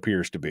what it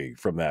appears to be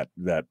from that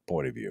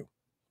point of view.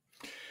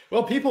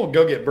 Well, people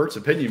go get Bert's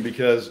opinion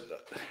because,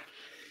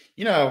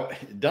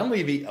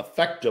 Dunleavy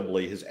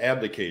effectively has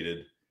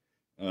abdicated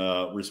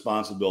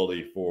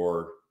responsibility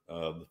for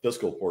the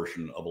fiscal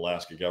portion of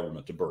Alaska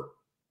government to Bert.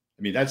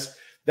 I mean, that's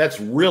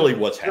really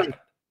what's happened.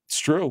 It's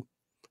true.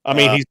 I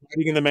mean, he's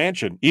hiding in the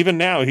mansion. Even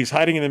now, he's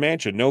hiding in the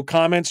mansion. No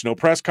comments, no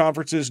press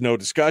conferences, no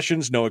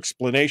discussions, no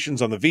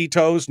explanations on the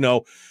vetoes,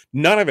 none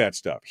of that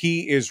stuff.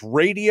 He is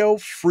radio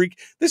freak.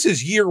 This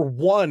is year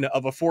 1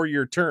 of a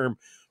 4-year term.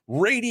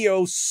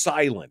 Radio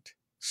silent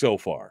so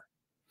far.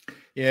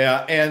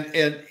 Yeah,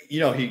 and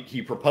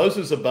he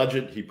proposes a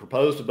budget. He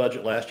proposed a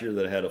budget last year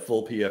that had a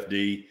full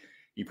PFD.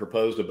 He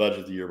proposed a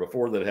budget the year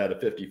before that had a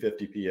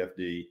 50-50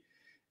 PFD.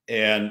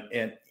 And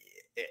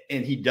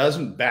he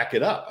doesn't back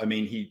it up. I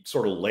mean, he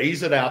sort of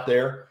lays it out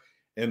there,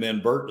 and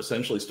then Bert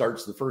essentially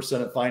starts the first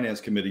Senate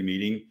Finance Committee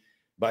meeting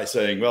by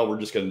saying, "Well, we're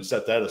just going to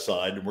set that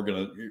aside, and we're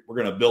going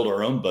to build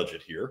our own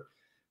budget here."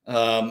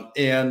 And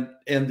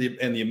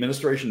the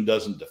administration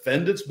doesn't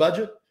defend its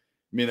budget.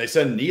 I mean, they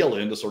send Neil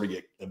in to sort of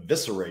get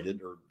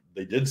eviscerated, or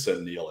they did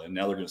send Neil in.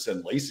 Now they're going to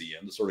send Lacey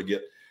in to sort of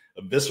get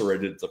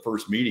eviscerated at the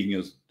first meeting,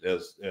 as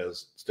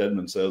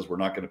Stedman says, we're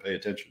not going to pay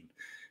attention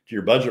to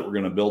your budget. We're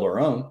going to build our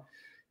own.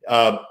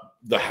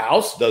 The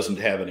House doesn't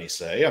have any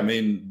say. I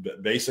mean,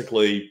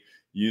 basically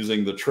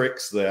using the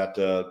tricks that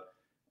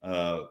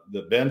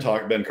Ben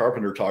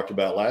Carpenter talked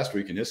about last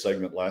week in his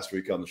segment last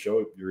week on the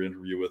show, your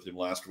interview with him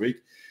last week,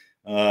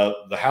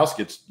 the House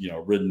gets,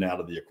 ridden out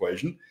of the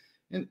equation,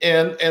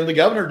 and the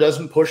governor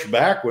doesn't push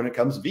back when it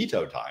comes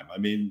veto time. I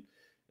mean,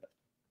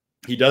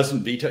 he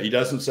doesn't veto. He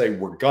doesn't say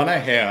we're going to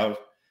have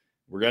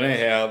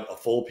a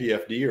full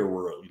PFD, or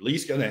we're at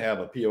least going to have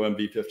a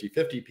POMV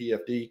 50/50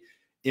 PFD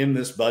in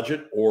this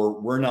budget, or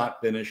we're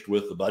not finished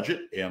with the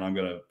budget, and I'm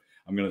going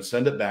to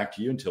send it back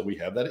to you until we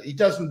have that. He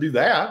doesn't do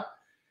that.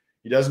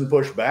 He doesn't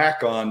push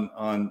back on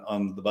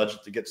the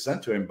budget that gets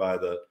sent to him by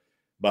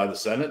the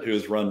Senate, who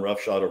has run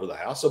roughshod over the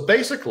House. So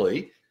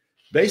basically,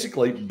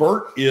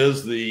 Burt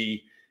is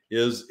the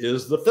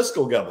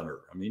fiscal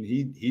governor. I mean,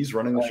 he's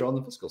running the show on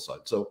the fiscal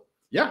side. So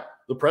yeah,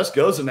 the press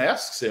goes and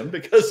asks him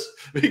because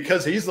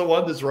he's the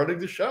one that's running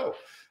the show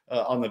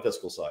on the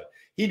fiscal side.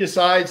 He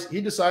decides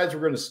we're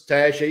going to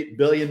stash $8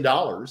 billion.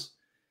 We're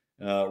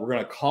going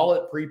to call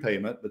it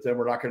prepayment, but then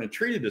we're not going to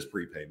treat it as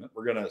prepayment.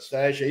 We're going to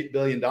stash $8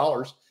 billion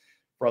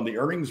from the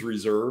earnings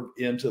reserve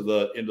into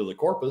the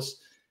corpus,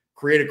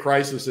 create a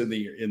crisis in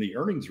the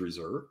earnings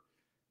reserve,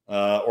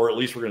 or at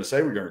least we're going to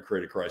say we're going to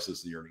create a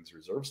crisis in the earnings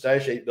reserve,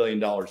 stash $8 billion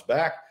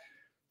back.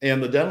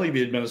 And the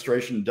Dunleavy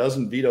administration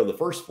doesn't veto the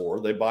first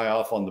four. They buy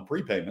off on the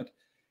prepayment.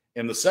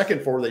 And the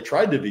second four, they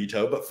tried to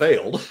veto, but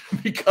failed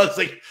because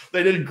they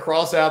didn't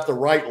cross out the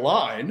right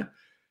line.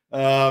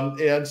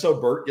 And so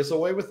Burt gets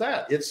away with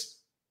that.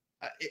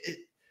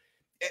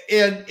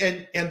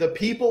 And the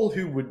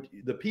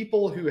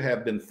people who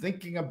have been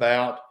thinking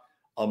about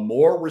a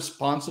more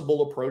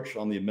responsible approach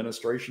on the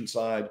administration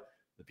side,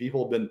 the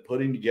people have been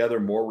putting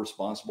together more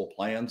responsible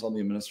plans on the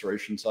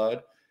administration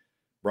side,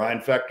 Brian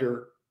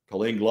Fechter,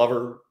 Colleen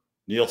Glover,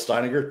 Neil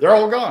Steininger, they're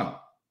all gone.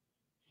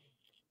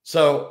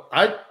 So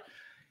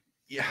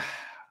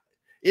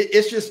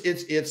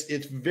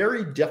it's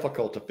very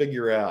difficult to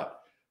figure out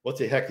what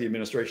the heck the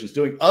administration is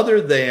doing other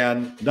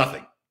than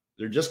nothing.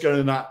 They're just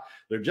not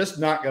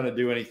going to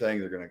do anything.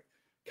 They're going to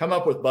come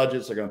up with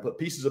budgets. They're going to put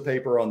pieces of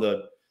paper on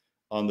the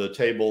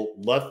table,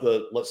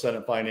 let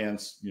Senate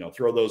Finance,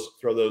 throw those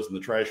in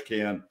the trash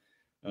can,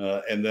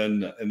 and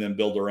then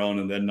build their own,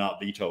 and then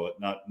not veto it,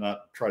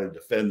 not try to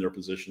defend their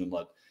position and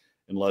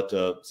let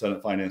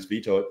Senate Finance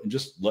veto it, and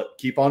just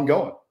keep on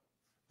going.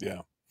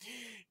 Yeah,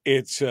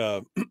 it's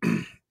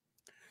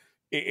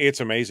it's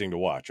amazing to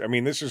watch. I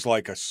mean, this is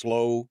like a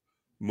slow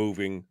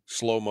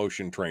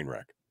motion train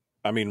wreck.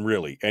 I mean,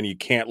 really, and you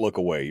can't look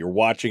away. You're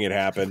watching it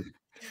happen.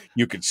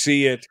 You could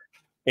see it,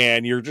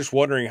 and you're just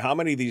wondering how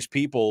many of these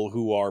people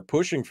who are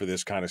pushing for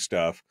this kind of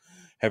stuff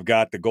have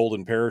got the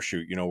golden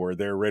parachute, where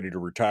they're ready to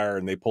retire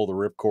and they pull the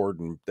ripcord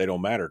and they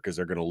don't matter because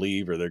they're going to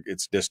leave, or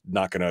it's just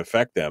not going to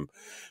affect them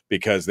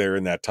because they're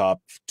in that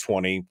top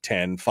 20,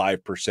 10,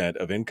 5%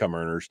 of income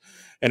earners,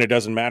 and it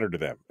doesn't matter to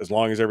them. As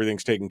long as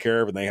everything's taken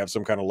care of and they have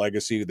some kind of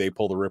legacy, they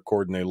pull the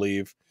ripcord and they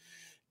leave.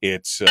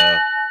 It's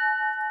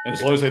and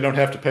as long as they don't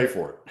have to pay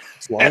for it.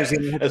 As long as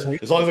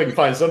they can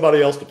find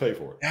somebody else to pay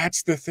for it.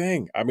 That's the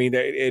thing. I mean,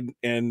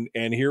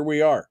 and here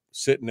we are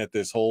sitting at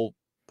this whole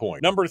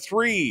point. Number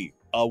 3,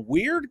 a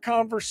weird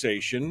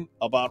conversation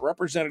about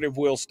Representative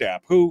Will Stapp,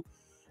 who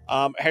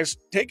has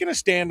taken a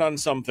stand on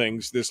some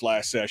things this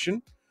last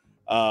session,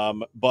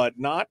 but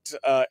not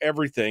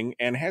everything,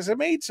 and has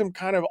made some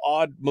kind of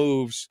odd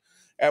moves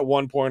at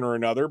one point or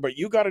another. But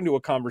you got into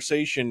a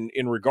conversation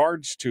in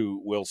regards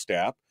to Will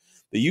Stapp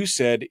that you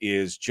said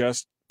is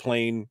just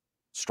plain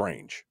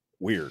strange,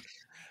 weird.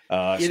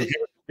 So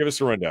give us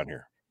a rundown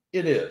here.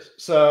 It is.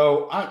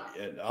 So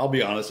I'll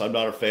be honest. I'm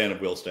not a fan of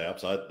Will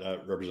Stapp.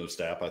 Representative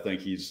Stapp. I think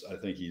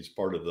he's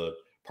part of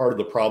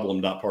the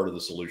problem, not part of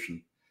the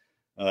solution.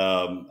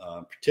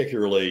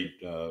 Particularly,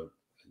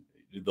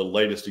 the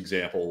latest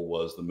example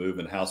was the move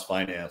in House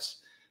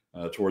Finance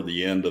toward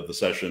the end of the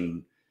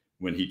session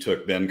when he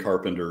took Ben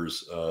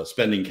Carpenter's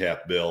spending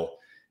cap bill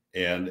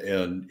and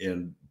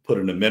put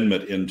an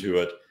amendment into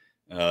it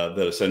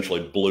that essentially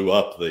blew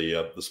up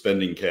the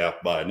spending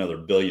cap by another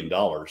 $1 billion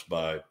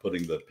by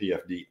putting the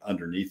PFD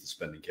underneath the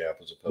spending cap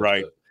as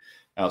opposed to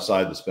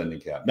outside the spending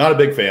cap. Not a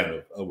big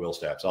fan of Will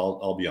Stapp.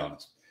 I'll be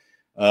honest.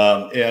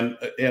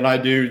 And I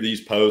do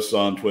these posts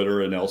on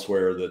Twitter and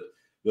elsewhere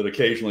that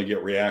occasionally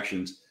get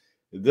reactions.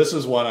 This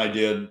is one I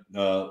did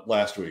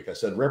last week. I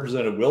said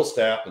Representative Will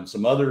Stapp and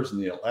some others in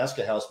the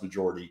Alaska House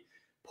majority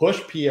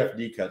push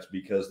PFD cuts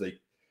because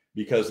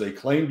they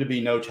claim to be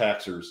no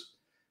taxers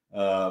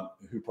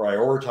who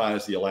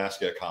prioritize the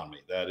Alaska economy.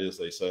 That is,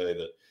 they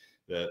say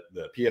that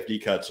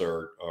PFD cuts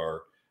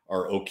are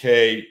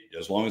okay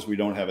as long as we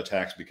don't have a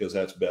tax because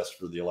that's best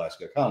for the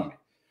Alaska economy.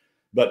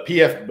 But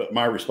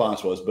my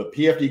response was, but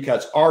PFD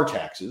cuts are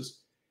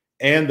taxes,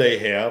 and they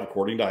have,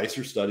 according to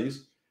ICER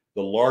studies,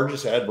 the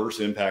largest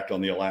adverse impact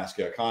on the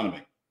Alaska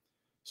economy.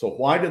 So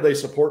why do they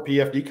support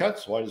PFD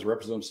cuts? Why does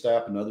Representative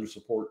Stapp and others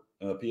support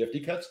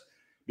PFD cuts?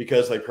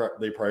 Because they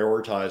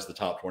prioritize the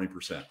top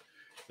 20%.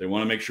 They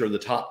want to make sure the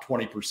top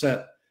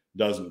 20%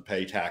 doesn't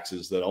pay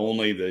taxes, that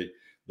only the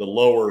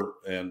lower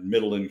and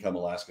middle income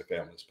Alaska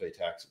families pay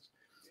taxes.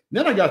 And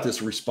then I got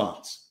this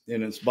response,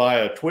 and it's by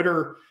a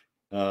Twitter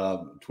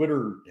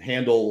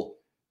handle,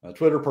 a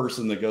Twitter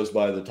person that goes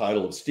by the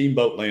title of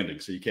Steamboat Landing.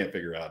 So you can't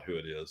figure out who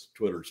it is.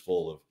 Twitter's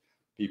full of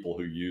people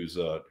who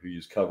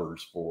use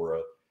covers for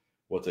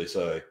what they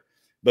say.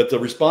 But the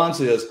response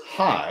is,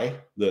 hi,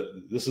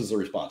 this is the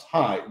response.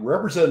 Hi,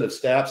 Representative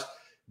Stapp's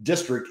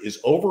district is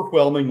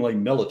overwhelmingly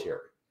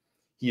military.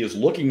 He is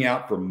looking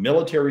out for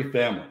military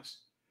families,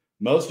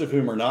 most of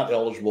whom are not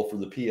eligible for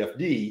the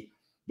PFD,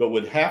 but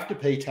would have to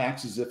pay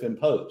taxes if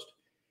imposed.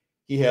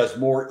 He has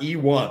more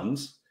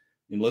E1s,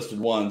 enlisted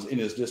ones, in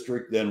his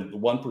district than the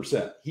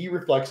 1%. He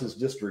reflects his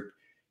district.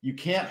 You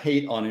can't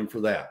hate on him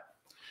for that.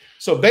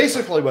 So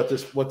basically what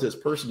this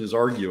person is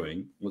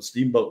arguing, what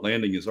Steamboat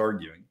Landing is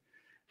arguing,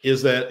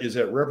 is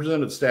that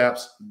Representative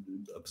Stapp's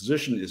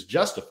position is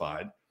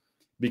justified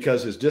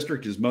because his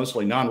district is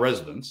mostly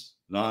non-residents,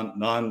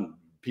 non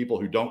people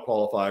who don't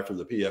qualify for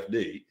the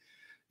PFD,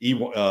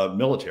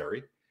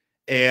 military,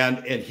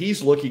 and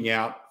he's looking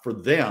out for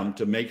them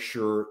to make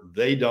sure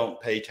they don't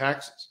pay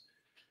taxes.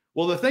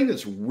 Well, the thing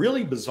that's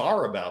really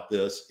bizarre about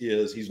this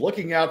is he's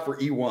looking out for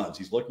E1s.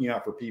 He's looking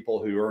out for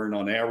people who earn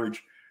on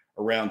average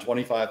around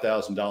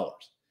 $25,000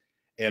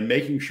 and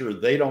making sure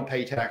they don't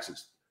pay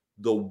taxes.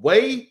 The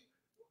way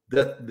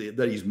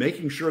that he's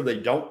making sure they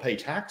don't pay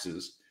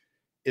taxes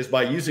is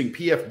by using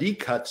PFD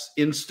cuts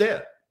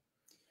instead.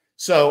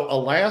 So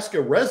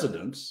Alaska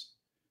residents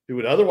who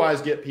would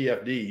otherwise get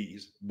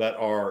PFDs but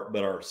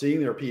are seeing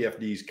their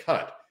PFDs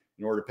cut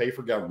in order to pay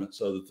for government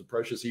so that the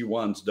precious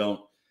E1s don't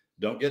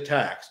get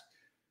taxed.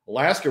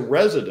 Alaska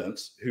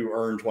residents who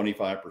earn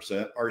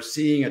 25% are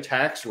seeing a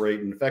tax rate,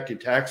 an effective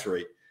tax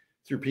rate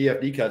through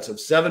PFD cuts of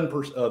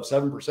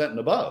 7% and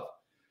above,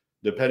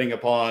 depending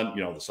upon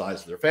the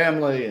size of their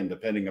family and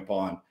depending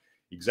upon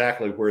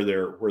exactly where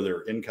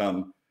their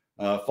income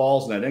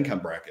falls in that income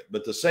bracket.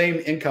 But the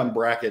same income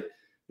bracket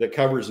that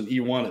covers an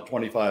E1 at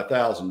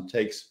 25,000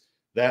 takes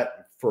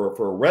that for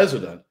a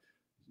resident,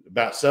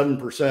 about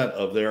 7%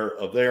 of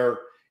their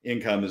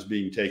income is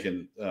being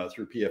taken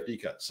through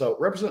PFD cuts. So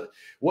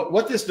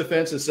what this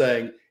defense is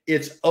saying,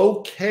 it's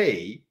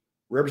okay.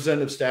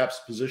 Representative Stapp's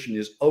position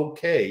is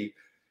okay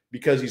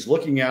because he's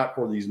looking out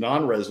for these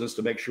non-residents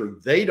to make sure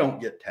they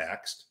don't get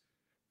taxed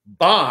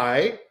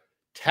by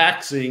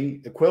taxing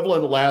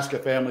equivalent Alaska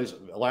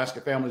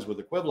families with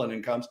equivalent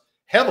incomes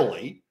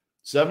heavily,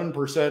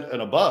 7%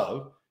 and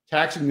above,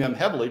 taxing them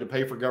heavily to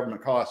pay for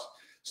government costs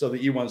so the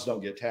E1s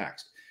don't get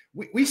taxed.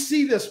 We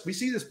see this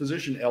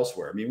position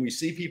elsewhere. I mean, we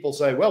see people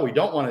say, well, we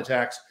don't want to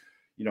tax,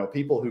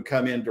 people who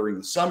come in during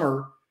the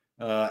summer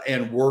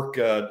and work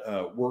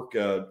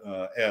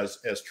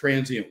as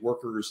transient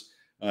workers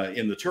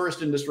in the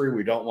tourist industry.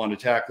 We don't want to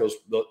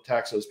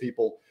tax those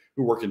people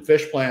who work in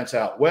fish plants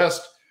out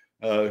west,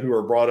 who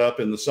are brought up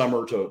in the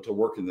summer to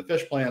work in the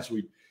fish plants.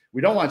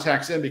 We don't want to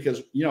tax them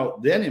because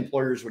then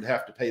employers would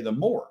have to pay them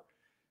more,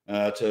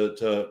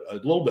 to a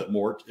little bit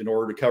more in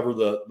order to cover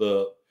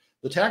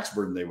the tax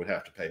burden they would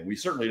have to pay. We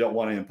certainly don't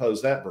want to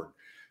impose that burden.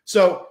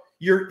 So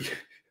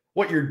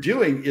what you're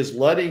doing is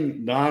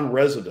letting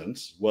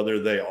non-residents,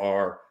 whether they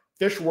are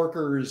fish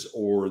workers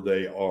or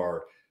they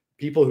are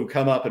people who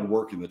come up and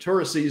work in the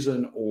tourist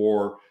season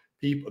or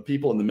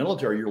people in the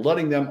military, you're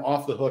letting them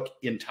off the hook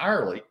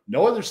entirely.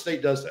 No other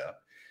state does that.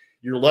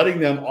 You're letting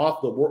them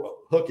off the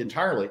hook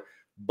entirely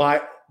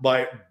by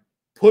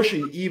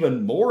pushing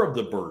even more of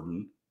the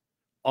burden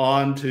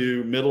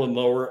onto middle and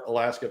lower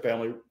Alaska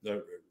family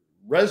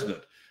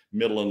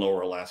middle and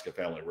lower Alaska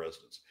family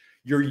residents.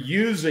 You're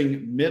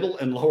using middle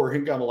and lower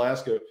income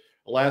Alaska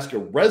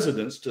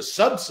residents to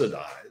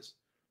subsidize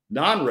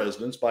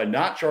non-residents by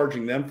not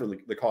charging them for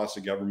the cost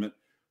of government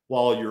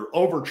while you're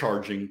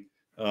overcharging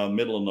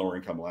middle and lower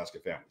income Alaska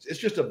families. It's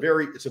just a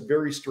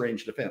very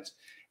strange defense.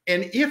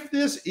 And if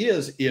this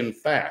is in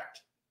fact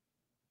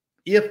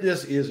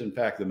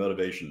the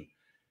motivation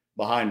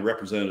behind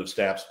Representative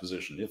Stapp's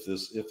position, if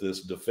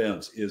this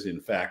defense is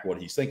in fact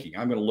what he's thinking,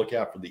 I'm going to look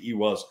out for the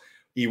E1s.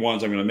 I'm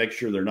going to make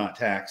sure they're not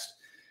taxed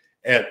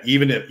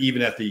even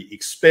at the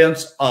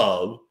expense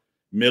of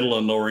middle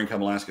and lower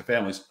income Alaska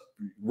families,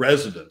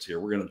 residents here.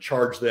 We're going to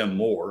charge them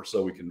more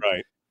so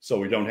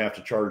we don't have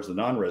to charge the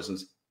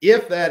non-residents.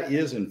 If that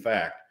is in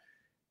fact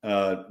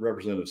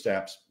Representative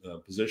Stapp's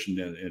position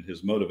and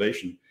his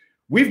motivation,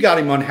 we've got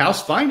him on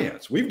House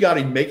Finance. We've got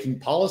him making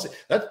policy.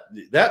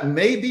 That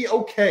may be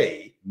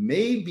okay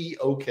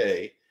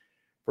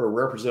for a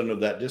representative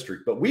of that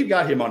district, but we've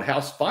got him on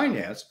House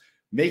Finance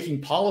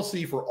making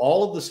policy for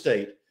all of the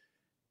state,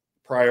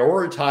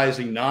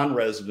 prioritizing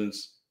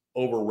non-residents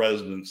over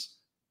residents,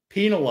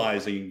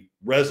 penalizing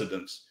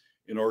residents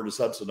in order to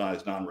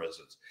subsidize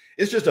non-residents.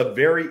 It's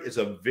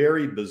a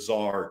very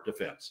bizarre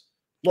defense.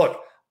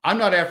 Look, I'm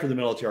not after the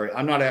military.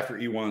 I'm not after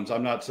E1s.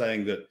 I'm not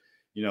saying that,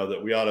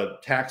 that we ought to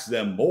tax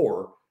them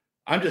more.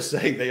 I'm just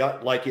saying they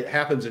ought, like it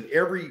happens in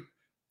every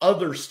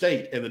other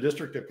state in the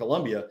District of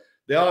Columbia,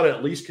 they ought to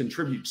at least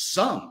contribute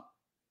some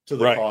to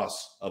the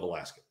costs of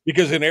Alaska.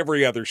 Because in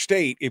every other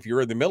state, if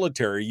you're in the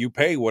military, you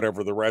pay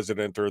whatever the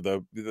resident or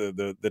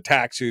the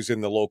tax is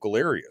in the local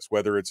areas,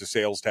 whether it's a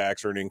sales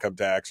tax or an income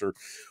tax or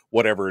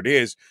whatever it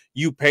is,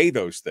 you pay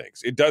those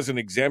things. It doesn't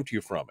exempt you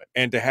from it.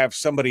 And to have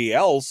somebody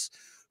else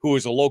who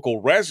is a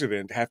local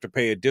resident have to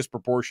pay a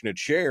disproportionate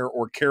share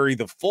or carry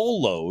the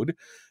full load,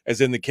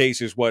 as in the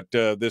case is what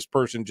this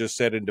person just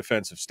said in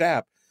defense of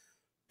Stapp,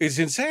 is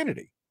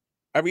insanity.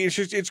 I mean,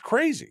 it's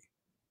crazy.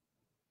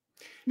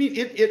 I mean,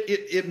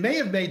 it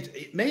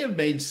may have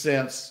made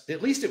sense.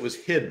 At least it was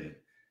hidden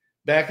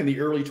back in the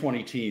early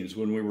 2010s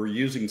when we were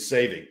using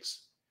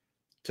savings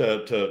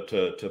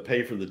to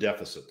pay for the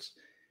deficits.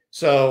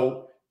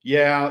 So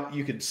yeah,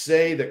 you could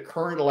say that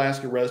current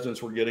Alaska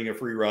residents were getting a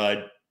free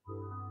ride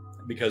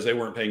because they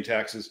weren't paying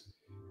taxes,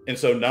 and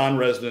so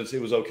non-residents,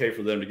 it was okay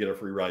for them to get a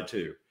free ride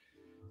too.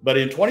 But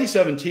in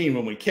 2017,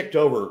 when we kicked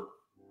over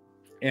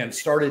and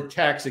started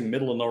taxing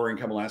middle and lower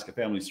income Alaska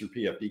families through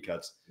PFD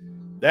cuts,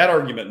 that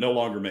argument no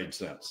longer made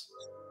sense.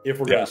 If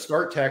we're going to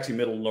start taxing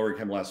middle and lower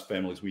income Alaska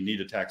families, we need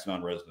to tax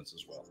non-residents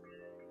as well.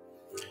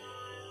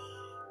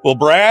 Well,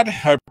 Brad,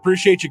 I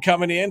appreciate you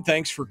coming in.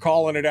 Thanks for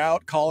calling it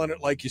out, calling it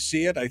like you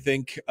see it. I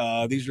think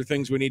these are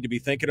things we need to be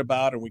thinking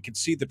about, and we can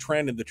see the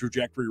trend and the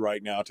trajectory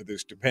right now to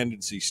this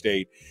dependency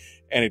state,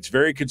 and it's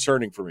very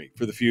concerning for me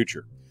for the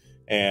future.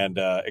 And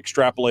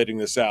extrapolating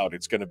this out,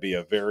 it's going to be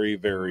a very,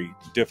 very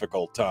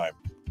difficult time.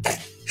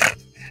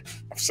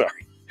 I'm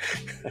sorry.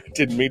 I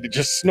didn't mean to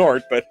just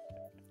snort, but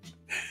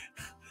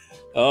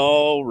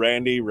oh,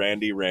 Randy.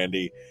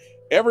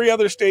 Every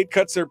other state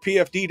cuts their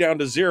PFD down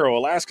to zero.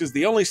 Alaska's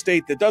the only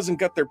state that doesn't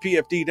cut their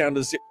PFD down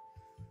to zero.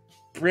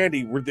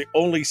 Randy, we're the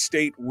only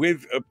state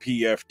with a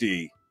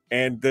PFD.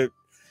 And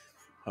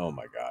oh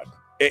my God.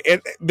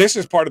 And this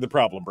is part of the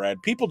problem, Brad.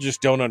 People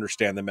just don't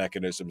understand the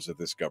mechanisms of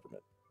this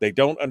government. They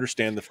don't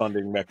understand the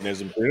funding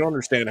mechanisms. They don't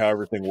understand how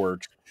everything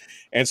works.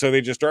 And so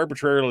they just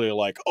arbitrarily are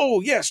like,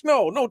 oh, yes,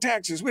 no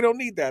taxes. We don't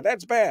need that.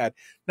 That's bad.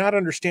 Not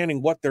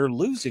understanding what they're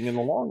losing in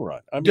the long run.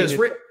 I mean,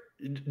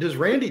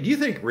 do you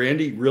think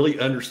Randy really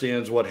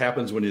understands what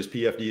happens when his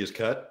PFD is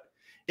cut?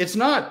 It's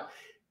not.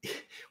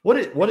 What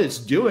it's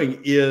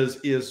doing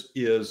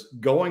is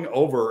going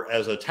over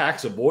as a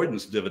tax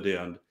avoidance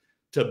dividend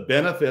to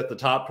benefit the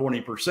top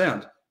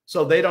 20%,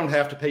 so they don't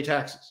have to pay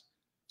taxes.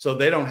 So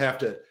they don't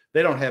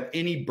have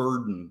any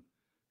burden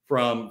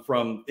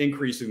from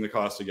increasing the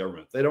cost of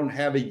government. They don't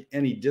have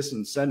any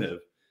disincentive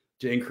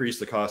to increase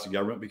the cost of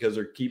government because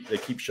they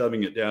keep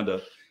shoving it down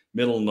to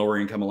middle and lower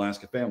income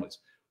Alaska families.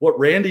 What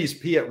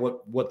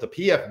the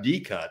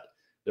PFD cut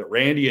that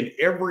Randy and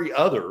every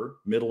other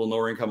middle and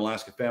lower income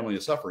Alaska family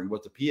is suffering,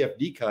 what the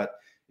PFD cut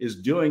is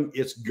doing,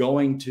 it's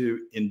going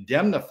to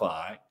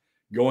indemnify,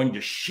 going to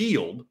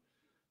shield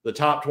the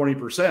top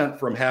 20%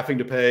 from having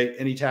to pay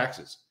any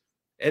taxes.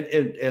 And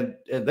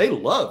they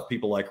love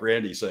people like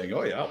Randy saying,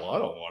 oh yeah, well, I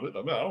don't want it.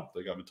 I don't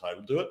think I'm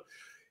entitled to it.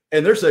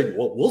 And they're saying,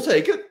 well, we'll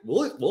take it.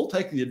 We'll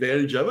take the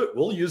advantage of it.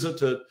 We'll use it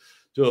to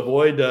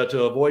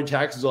avoid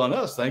taxes on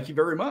us. Thank you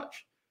very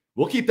much.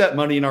 We'll keep that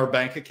money in our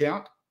bank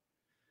account.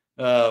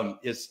 I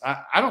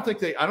don't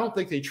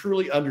think they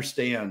truly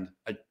understand.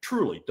 I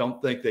truly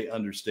don't think they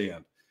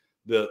understand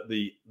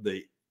the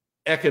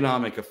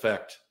economic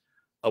effect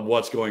of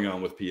what's going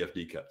on with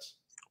PFD cuts.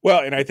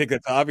 Well, and I think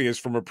that's obvious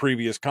from a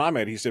previous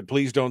comment. He said,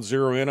 please don't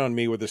zero in on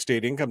me with the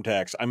state income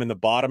tax. I'm in the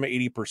bottom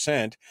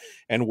 80%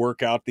 and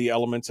work out the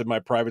elements of my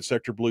private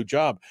sector blue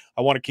job.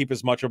 I want to keep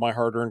as much of my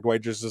hard-earned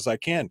wages as I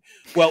can.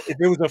 Well, if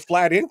it was a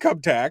flat income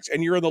tax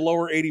and you're in the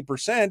lower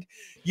 80%,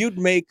 you'd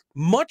make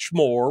much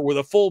more with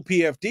a full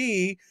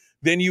PFD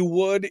than you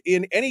would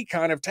in any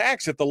kind of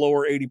tax at the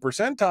lower 80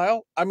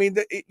 percentile. I mean,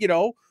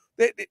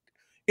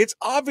 it's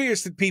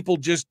obvious that people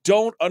just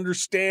don't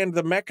understand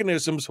the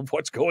mechanisms of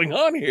what's going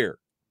on here.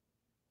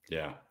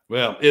 Yeah,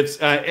 well, it's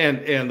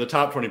and the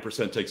top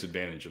 20% takes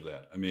advantage of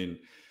that. I mean,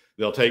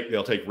 they'll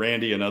take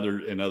Randy and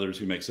others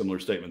who make similar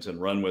statements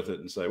and run with it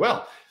and say,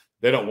 well,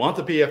 they don't want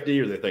the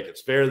PFD, or they think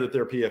it's fair that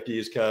their PFD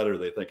is cut, or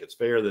they think it's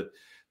fair that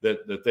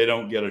they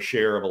don't get a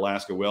share of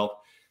Alaska wealth.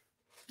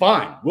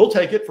 Fine, we'll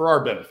take it for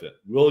our benefit.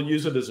 We'll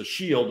use it as a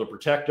shield to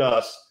protect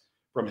us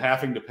from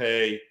having to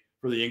pay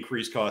for the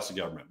increased cost of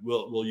government.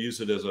 We'll use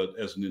it as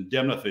an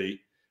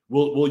indemnity.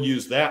 We'll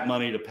use that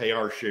money to pay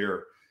our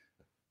share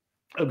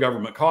of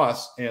government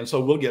costs, and so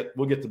we'll get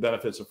the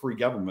benefits of free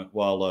government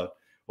while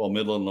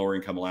middle and lower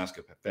income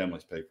Alaska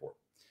families pay for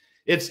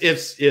it.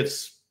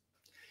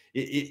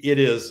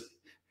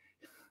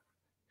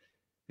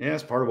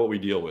 It's part of what we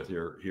deal with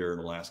here in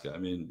Alaska. I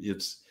mean,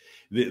 it's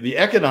the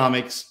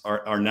economics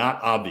are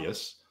not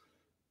obvious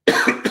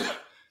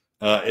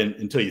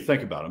until you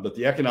think about them, but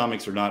the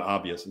economics are not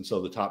obvious, and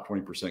so the top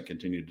 20%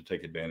 continue to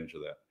take advantage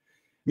of that.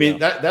 I mean,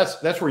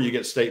 that's where you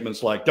get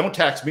statements like, "Don't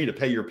tax me to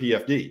pay your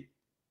PFD."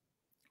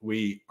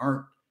 We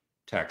aren't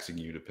taxing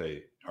you to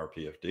pay our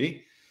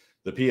PFD.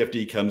 The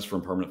PFD comes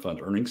from permanent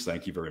fund earnings.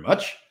 Thank you very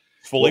much.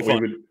 Fully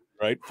funded,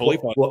 right? Fully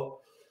funded. What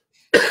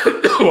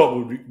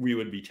we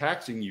would be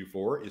taxing you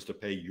for is to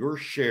pay your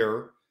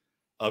share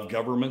of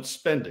government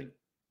spending.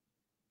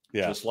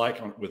 Yeah. Just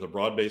like with a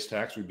broad-based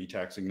tax, we'd be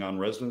taxing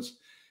non-residents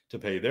to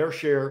pay their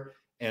share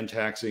and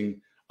taxing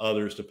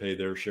others to pay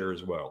their share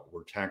as well.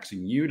 We're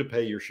taxing you to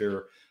pay your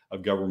share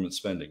of government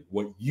spending.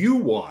 What you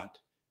want,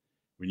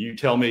 when you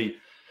tell me,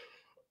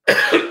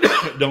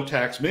 don't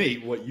tax me,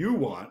 what you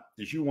want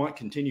is you want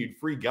continued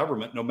free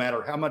government no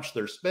matter how much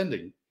they're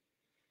spending.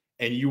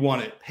 And you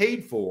want it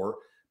paid for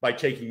by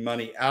taking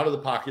money out of the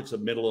pockets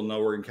of middle and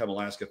lower income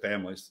Alaska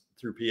families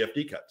through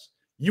PFD cuts.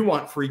 You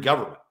want free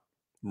government.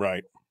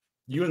 Right.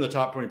 You in the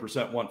top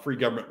 20% want free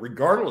government,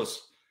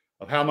 regardless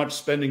of how much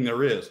spending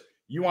there is.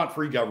 You want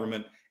free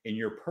government, and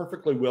you're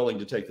perfectly willing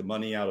to take the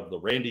money out of the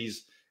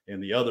Randys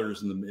and the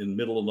others in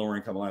middle and lower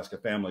income Alaska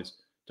families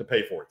to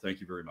pay for it.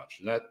 Thank you very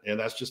much. And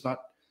that's just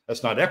not,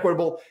 that's not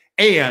equitable.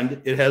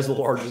 And it has the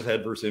largest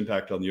adverse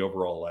impact on the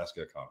overall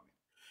Alaska economy.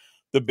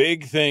 The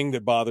big thing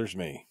that bothers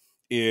me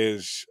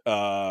is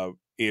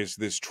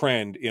this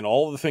trend in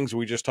all of the things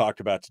we just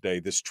talked about today,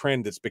 this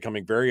trend that's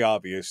becoming very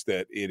obvious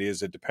that it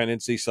is a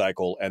dependency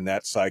cycle, and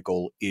that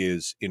cycle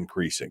is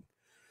increasing.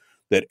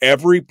 That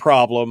every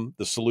problem,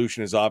 the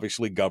solution is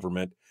obviously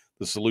government.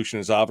 The solution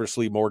is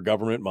obviously more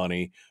government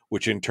money,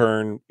 which in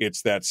turn,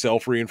 it's that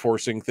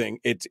self-reinforcing thing.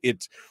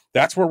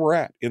 That's where we're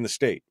at in the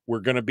state.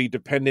 We're going to be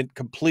dependent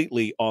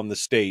completely on the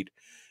state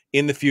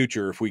in the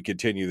future if we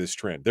continue this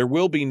trend. There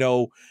will be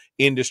no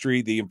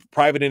industry. The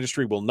private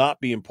industry will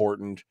not be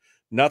important.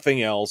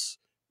 Nothing else.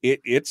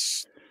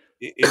 It's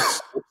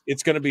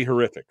going to be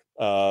horrific.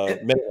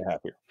 Minute and a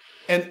half here.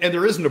 And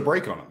there isn't a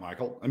break on it,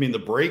 Michael. I mean, the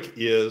break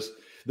is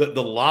that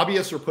the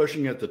lobbyists are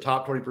pushing it. The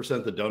top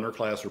 20%, the donor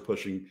class are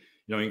pushing,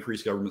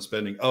 increased government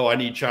spending. Oh, I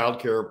need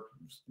childcare.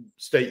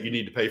 State, you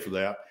need to pay for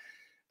that.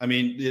 I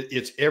mean,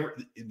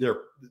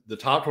 the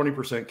top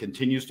 20%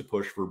 continues to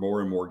push for more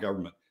and more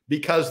government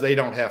because they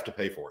don't have to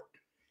pay for it.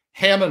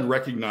 Hammond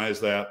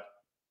recognized that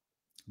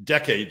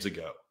decades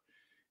ago.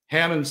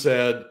 Hammond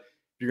said, if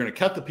you're going to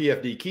cut the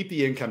PFD, keep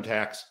the income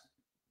tax.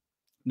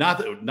 Not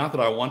that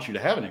I want you to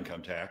have an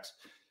income tax,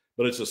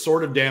 but it's a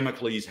sword of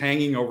Damocles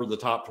hanging over the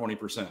top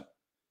 20%.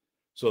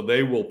 So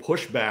they will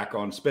push back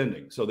on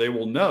spending. So they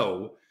will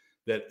know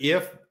that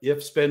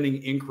if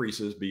spending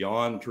increases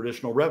beyond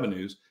traditional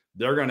revenues,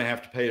 they're going to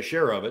have to pay a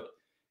share of it,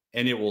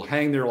 and it will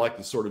hang there like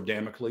the sword of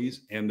Damocles,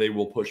 and they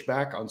will push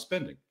back on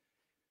spending.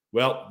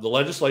 Well, the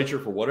legislature,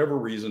 for whatever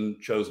reason,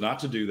 chose not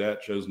to do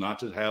that, chose not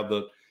to have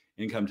the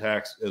income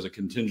tax as a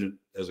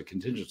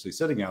contingency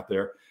sitting out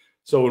there.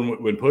 So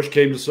when push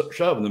came to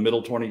shove in the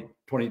middle 20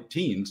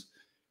 teens,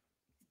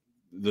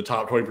 the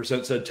top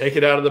 20% said, take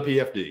it out of the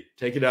PFD,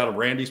 take it out of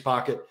Randy's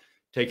pocket,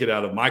 take it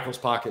out of Michael's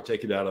pocket,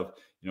 take it out of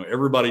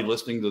everybody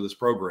listening to this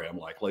program,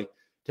 likely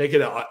take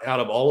it out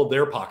of all of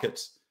their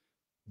pockets.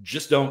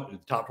 Just don't, the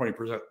top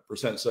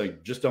 20% saying,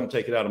 just don't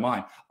take it out of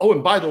mine. Oh,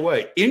 and by the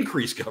way,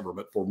 increase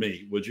government for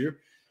me, would you?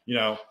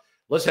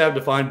 Let's have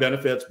defined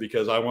benefits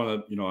because I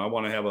want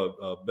to have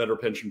a better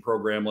pension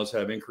program. Let's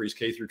have increased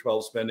K through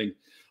 12 spending.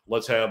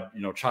 Let's have,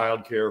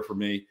 child care for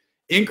me,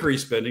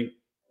 increase spending.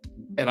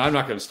 And I'm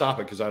not going to stop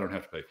it because I don't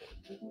have to pay for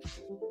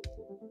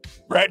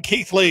it. Brad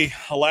Keithley,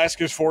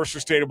 Alaska's for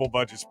Sustainable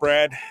Budgets.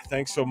 Brad,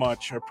 thanks so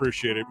much. I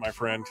appreciate it, my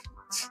friend.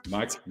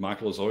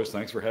 Michael, as always,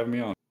 thanks for having me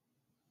on.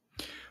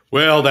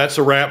 Well, that's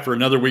a wrap for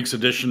another week's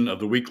edition of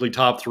the weekly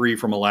top 3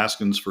 from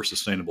Alaskans for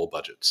Sustainable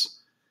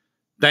Budgets.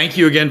 Thank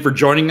you again for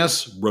joining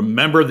us.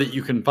 Remember that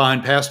you can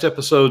find past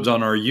episodes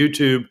on our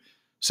YouTube,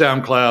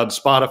 SoundCloud,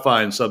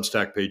 Spotify, and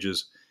Substack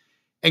pages,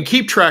 and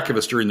keep track of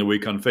us during the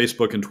week on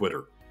Facebook and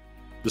Twitter.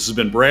 This has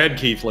been Brad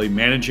Keithley,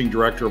 Managing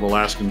Director of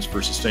Alaskans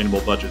for Sustainable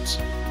Budgets.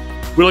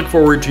 We look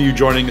forward to you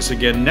joining us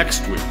again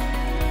next week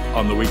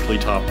on the weekly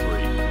top 3.